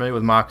you not familiar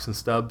with mocks and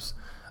stubs,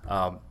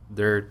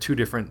 they're two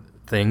different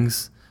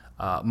things.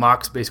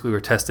 Mocks, basically, we're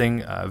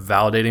testing,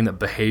 validating that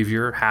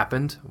behavior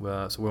happened.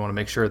 So we want to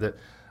make sure that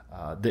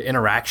the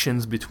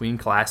interactions between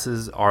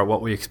classes are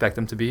what we expect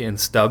them to be, and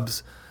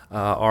stubs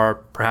are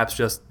perhaps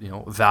just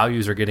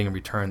values are getting a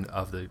return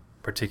of the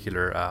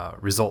particular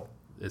result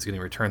is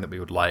getting a return that we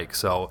would like.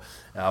 So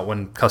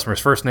when customer's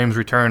first name is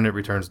returned, it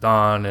returns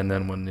Don, and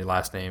then when the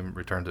last name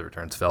returns, it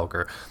returns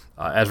Felker.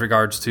 As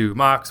regards to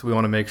mocks, we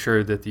want to make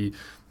sure that the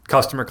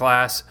customer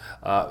class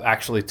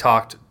actually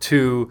talked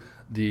to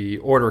the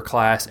order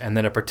class, and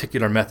then a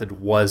particular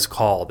method was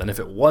called. And if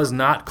it was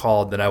not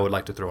called, then I would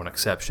like to throw an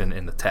exception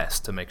in the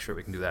test to make sure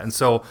we can do that. And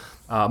so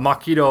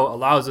Mockito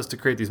allows us to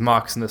create these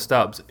mocks and the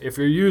stubs. If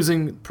you're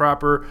using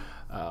proper,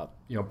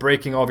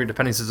 breaking all of your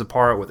dependencies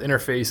apart with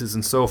interfaces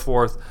and so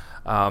forth,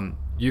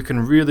 you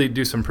can really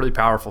do some pretty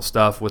powerful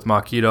stuff with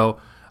Mockito.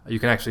 You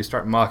can actually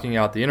start mocking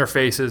out the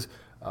interfaces,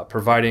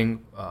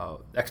 providing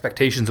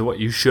expectations of what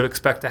you should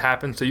expect to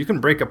happen. So you can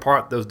break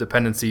apart those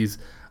dependencies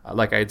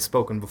like I had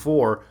spoken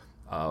before,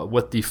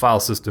 with the file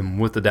system,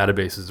 with the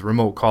databases,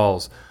 remote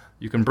calls.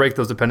 you can break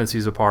those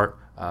dependencies apart,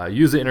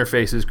 use the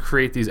interfaces,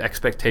 create these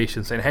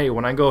expectations saying, hey,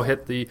 when I go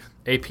hit the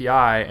API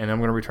and I'm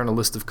going to return a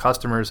list of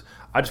customers,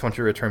 I just want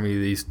you to return me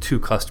these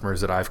 2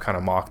 customers that I've kind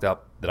of mocked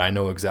up that I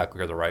know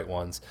exactly are the right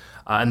ones.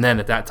 And then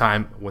at that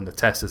time, when the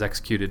test is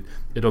executed,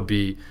 it'll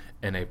be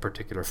in a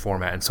particular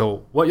format. And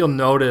so what you'll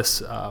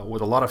notice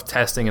with a lot of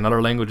testing in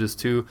other languages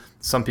too,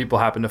 some people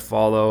happen to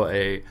follow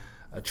a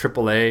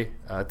AAA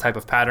type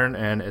of pattern,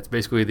 and it's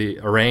basically the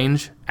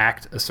arrange,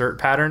 act, assert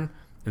pattern.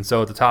 And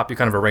so at the top, you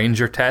kind of arrange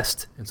your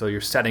test. And so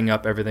you're setting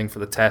up everything for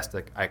the test.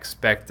 Like, I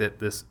expect that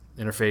this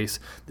interface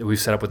that we've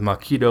set up with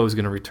Mockito is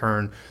going to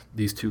return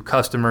these 2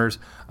 customers.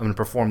 I'm going to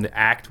perform the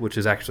act, which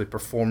is actually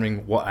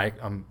performing what I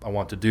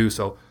want to do.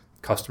 So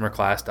customer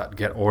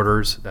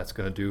class.getOrders, that's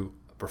going to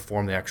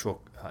perform the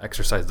actual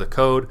exercise of the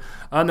code.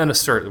 And then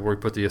assert, where we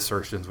put the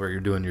assertions, where you're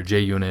doing your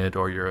JUnit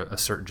or your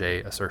assert J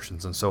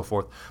assertions and so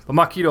forth. But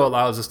Mockito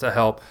allows us to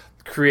help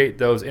create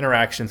those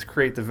interactions,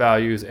 create the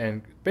values,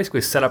 and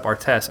basically set up our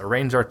tests,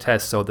 arrange our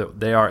tests so that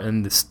they are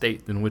in the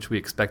state in which we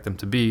expect them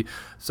to be.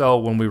 So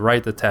when we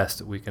write the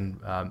test, we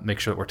can make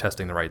sure that we're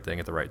testing the right thing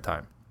at the right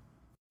time.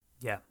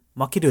 Yeah,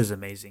 Mockito is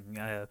amazing.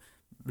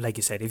 Like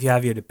you said, if you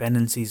have your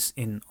dependencies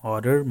in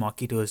order,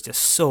 Mockito is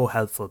just so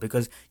helpful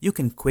because you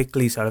can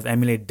quickly sort of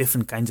emulate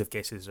different kinds of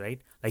cases,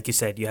 right? Like you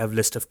said, you have a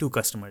list of 2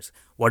 customers.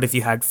 What if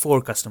you had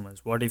 4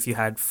 customers? What if you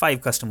had 5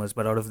 customers,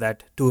 but out of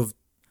that, 2 of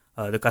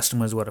the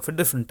customers were of a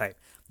different type?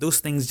 Those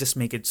things just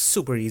make it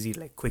super easy,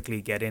 like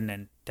quickly get in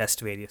and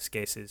test various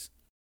cases.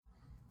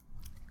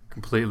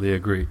 Completely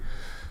agree.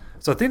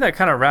 So I think that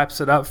kind of wraps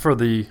it up for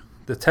the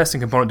testing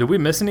component. Did we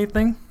miss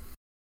anything?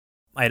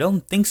 I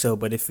don't think so,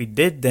 but if we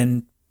did,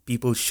 then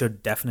people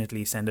should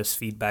definitely send us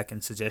feedback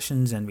and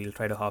suggestions, and we'll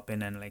try to hop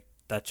in and like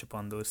touch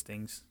upon those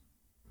things.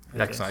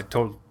 Excellent. I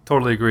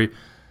totally agree.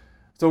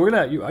 So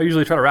I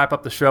usually try to wrap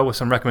up the show with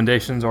some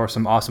recommendations or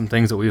some awesome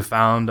things that we've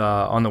found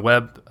on the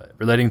web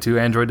relating to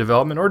Android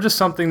development, or just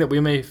something that we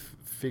may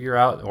figure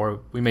out or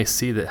we may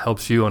see that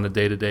helps you on a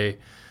day-to-day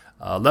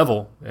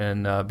level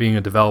in being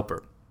a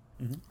developer.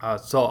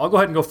 Mm-hmm. So I'll go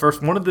ahead and go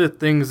first. One of the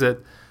things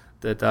that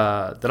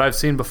I've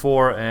seen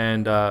before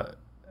and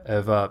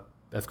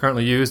have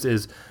currently used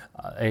is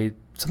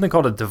something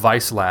called a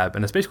device lab,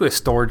 and it's basically a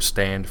storage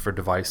stand for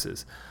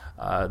devices.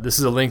 This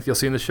is a link you'll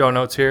see in the show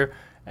notes here.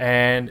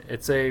 And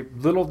it's a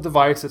little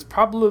device. It's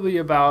probably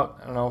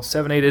about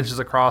 7-8 inches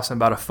across and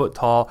about a foot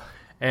tall.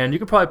 And you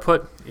could probably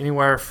put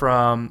anywhere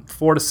from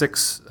 4 to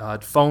 6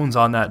 phones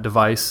on that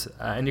device.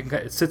 And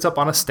it sits up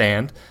on a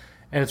stand.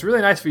 And it's really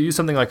nice if you use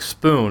something like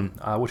Spoon,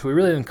 which we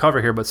really didn't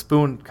cover here, but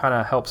Spoon kind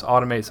of helps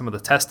automate some of the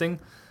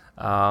testing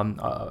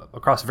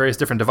across various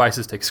different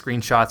devices, take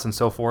screenshots and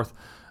so forth.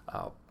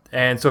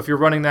 And so if you're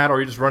running that, or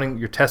you're just running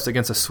your tests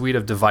against a suite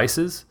of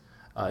devices,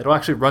 it'll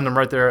actually run them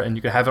right there, and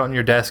you can have it on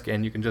your desk,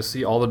 and you can just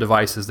see all the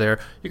devices there.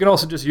 You can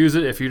also just use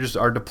it if you just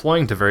are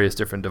deploying to various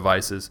different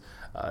devices.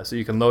 So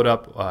you can load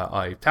up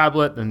a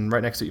tablet, and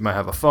right next to it you might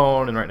have a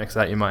phone, and right next to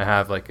that you might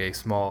have like a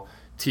small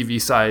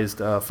TV-sized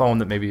phone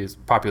that maybe is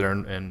popular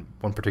in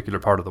one particular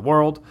part of the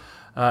world.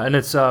 And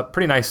it's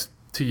pretty nice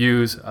to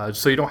use,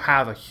 so you don't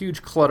have a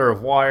huge clutter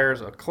of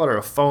wires, a clutter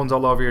of phones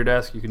all over your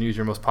desk. You can use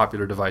your most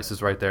popular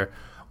devices right there.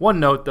 One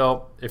note,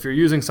 though, if you're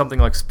using something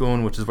like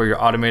Spoon, which is where you're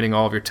automating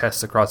all of your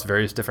tests across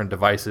various different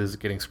devices,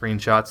 getting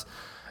screenshots,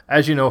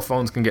 as you know,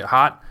 phones can get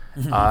hot.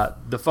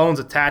 The phone's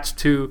attached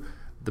to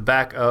the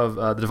back of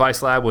the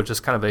device lab with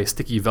just kind of a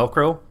sticky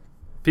Velcro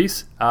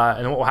piece.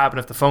 And what will happen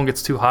if the phone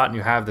gets too hot and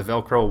you have the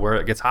Velcro where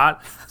it gets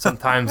hot?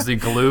 Sometimes the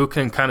glue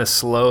can kind of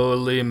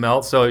slowly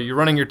melt. So you're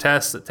running your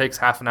tests. It takes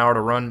half an hour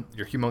to run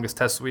your humongous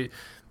test suite.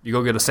 You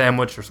go get a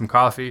sandwich or some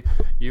coffee,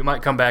 you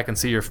might come back and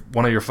see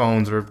one of your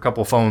phones or a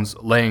couple of phones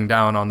laying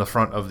down on the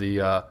front of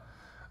the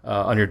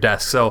on your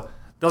desk. So it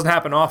doesn't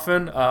happen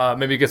often.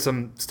 Maybe you get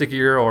some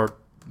stickier or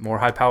more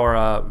high power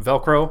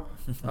Velcro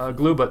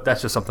glue, but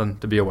that's just something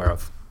to be aware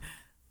of.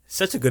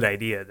 Such a good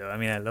idea, though. I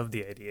mean, I love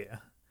the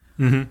idea.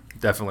 Mm-hmm.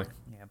 Definitely.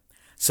 Yeah.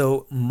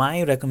 So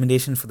my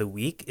recommendation for the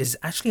week is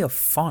actually a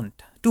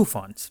font, 2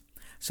 fonts.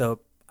 So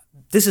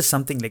this is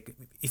something like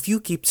if you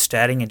keep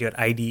staring at your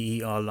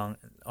IDE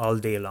all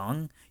day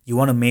long, you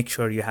want to make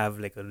sure you have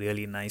like a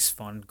really nice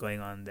font going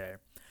on there.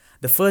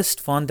 The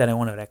first font that I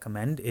want to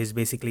recommend is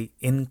basically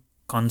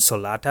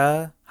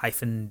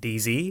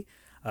Inconsolata-DZ.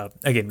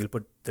 Again, we'll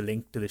put the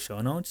link to the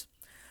show notes.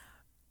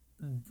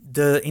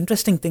 The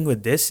interesting thing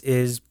with this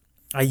is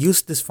I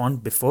used this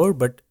font before,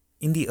 but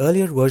in the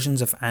earlier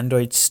versions of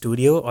Android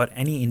Studio or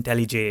any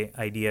IntelliJ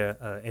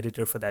IDEA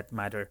editor for that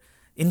matter,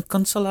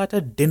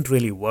 Inconsolata didn't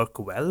really work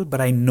well,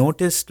 but I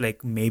noticed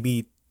like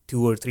maybe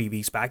 2 or 3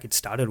 weeks back it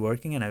started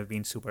working, and I've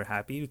been super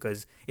happy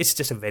because it's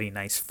just a very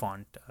nice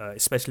font,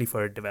 especially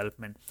for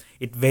development.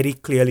 It very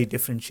clearly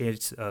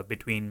differentiates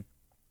between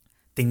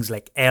things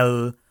like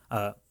L,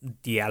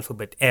 the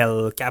alphabet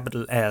L,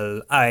 capital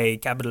L, I,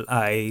 capital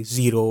I,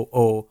 0,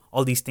 O,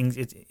 all these things.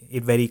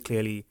 It very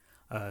clearly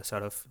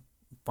sort of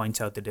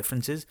points out the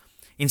differences.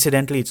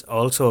 Incidentally, it's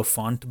also a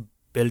font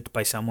built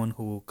by someone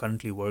who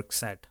currently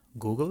works at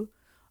Google.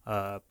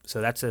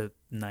 So that's a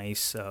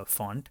nice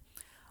font.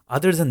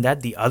 Other than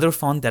that, the other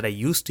font that I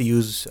used to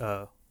use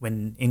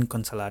when in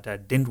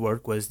Consolata didn't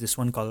work was this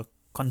one called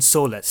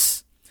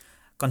Consolus.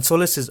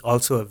 Consolus is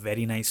also a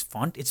very nice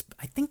font.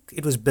 I think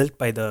it was built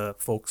by the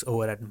folks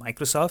over at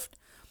Microsoft.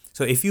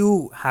 So if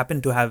you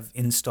happen to have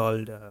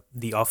installed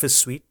the Office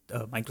Suite,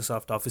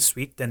 Microsoft Office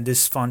Suite, then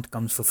this font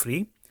comes for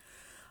free.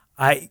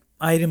 I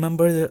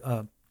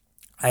remember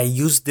I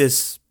used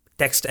this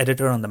text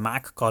editor on the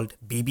Mac called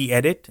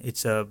BBEdit.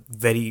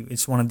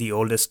 It's one of the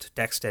oldest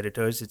text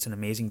editors. It's an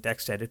amazing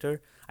text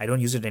editor. I don't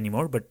use it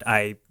anymore, but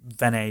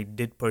when I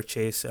did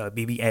purchase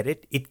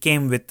BBEdit, it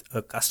came with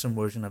a custom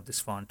version of this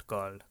font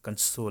called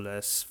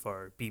Consolus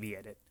for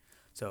BBEdit.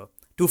 So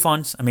 2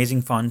 fonts,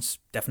 amazing fonts.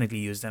 Definitely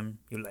use them.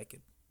 You'll like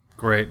it.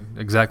 Great,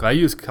 exactly. I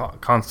use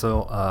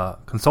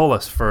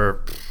Consolus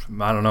for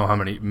I don't know how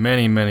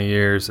many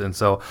years, and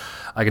so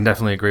I can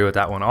definitely agree with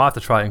that one. I'll have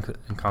to try in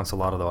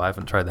Consolata though. I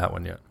haven't tried that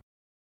one yet.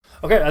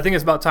 Okay, I think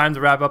it's about time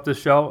to wrap up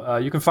this show.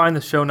 You can find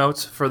the show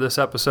notes for this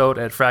episode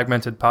at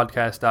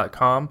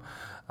fragmentedpodcast.com.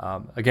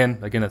 Again,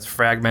 that's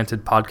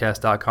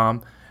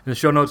fragmentedpodcast.com. In the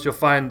show notes, you'll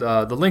find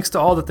the links to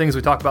all the things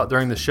we talked about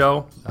during the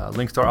show.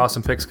 Links to our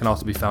awesome picks can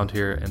also be found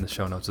here in the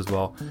show notes as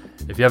well.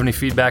 If you have any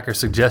feedback or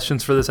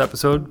suggestions for this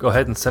episode, go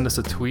ahead and send us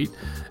a tweet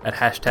at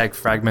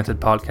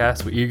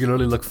 #FragmentedPodcast. We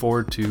eagerly look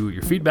forward to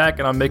your feedback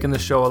and on making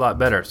this show a lot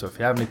better. So if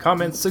you have any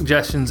comments,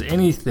 suggestions,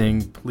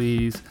 anything,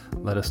 please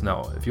let us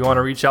know. If you want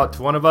to reach out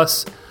to one of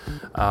us,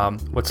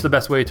 what's the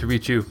best way to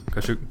reach you,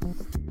 Kaushik?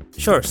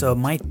 Sure. So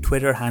my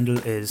Twitter handle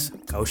is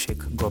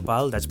Kaushik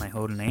Gopal. That's my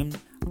whole name.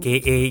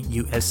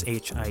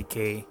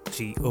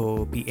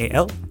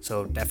 KAUSHIKGOPAL.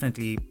 So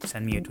definitely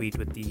send me a tweet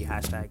with the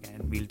hashtag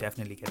and we'll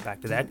definitely get back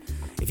to that.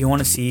 If you want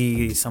to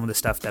see some of the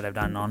stuff that I've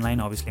done online,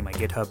 obviously my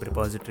GitHub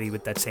repository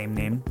with that same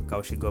name,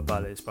 Kaushik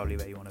Gopal, is probably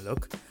where you want to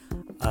look.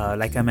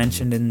 Like I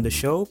mentioned in the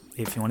show,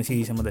 if you want to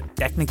see some of the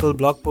technical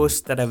blog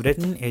posts that I've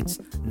written, it's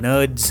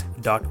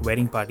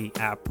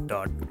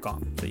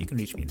nerds.weddingpartyapp.com. So you can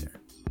reach me there.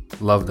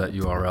 Love that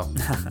URL.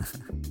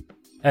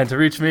 And to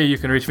reach me, you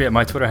can reach me at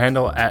my Twitter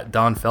handle at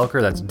Don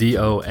Felker. That's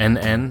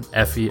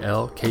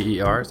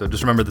DONNFELKER. So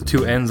just remember the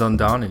 2 N's on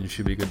Don and you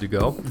should be good to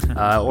go.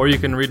 Or you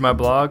can read my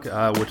blog,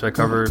 which I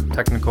cover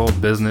technical,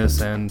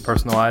 business, and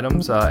personal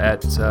items at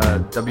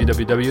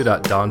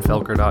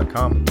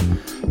www.donfelker.com.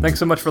 Thanks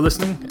so much for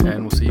listening,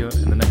 and we'll see you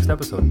in the next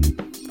episode.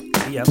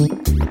 See ya.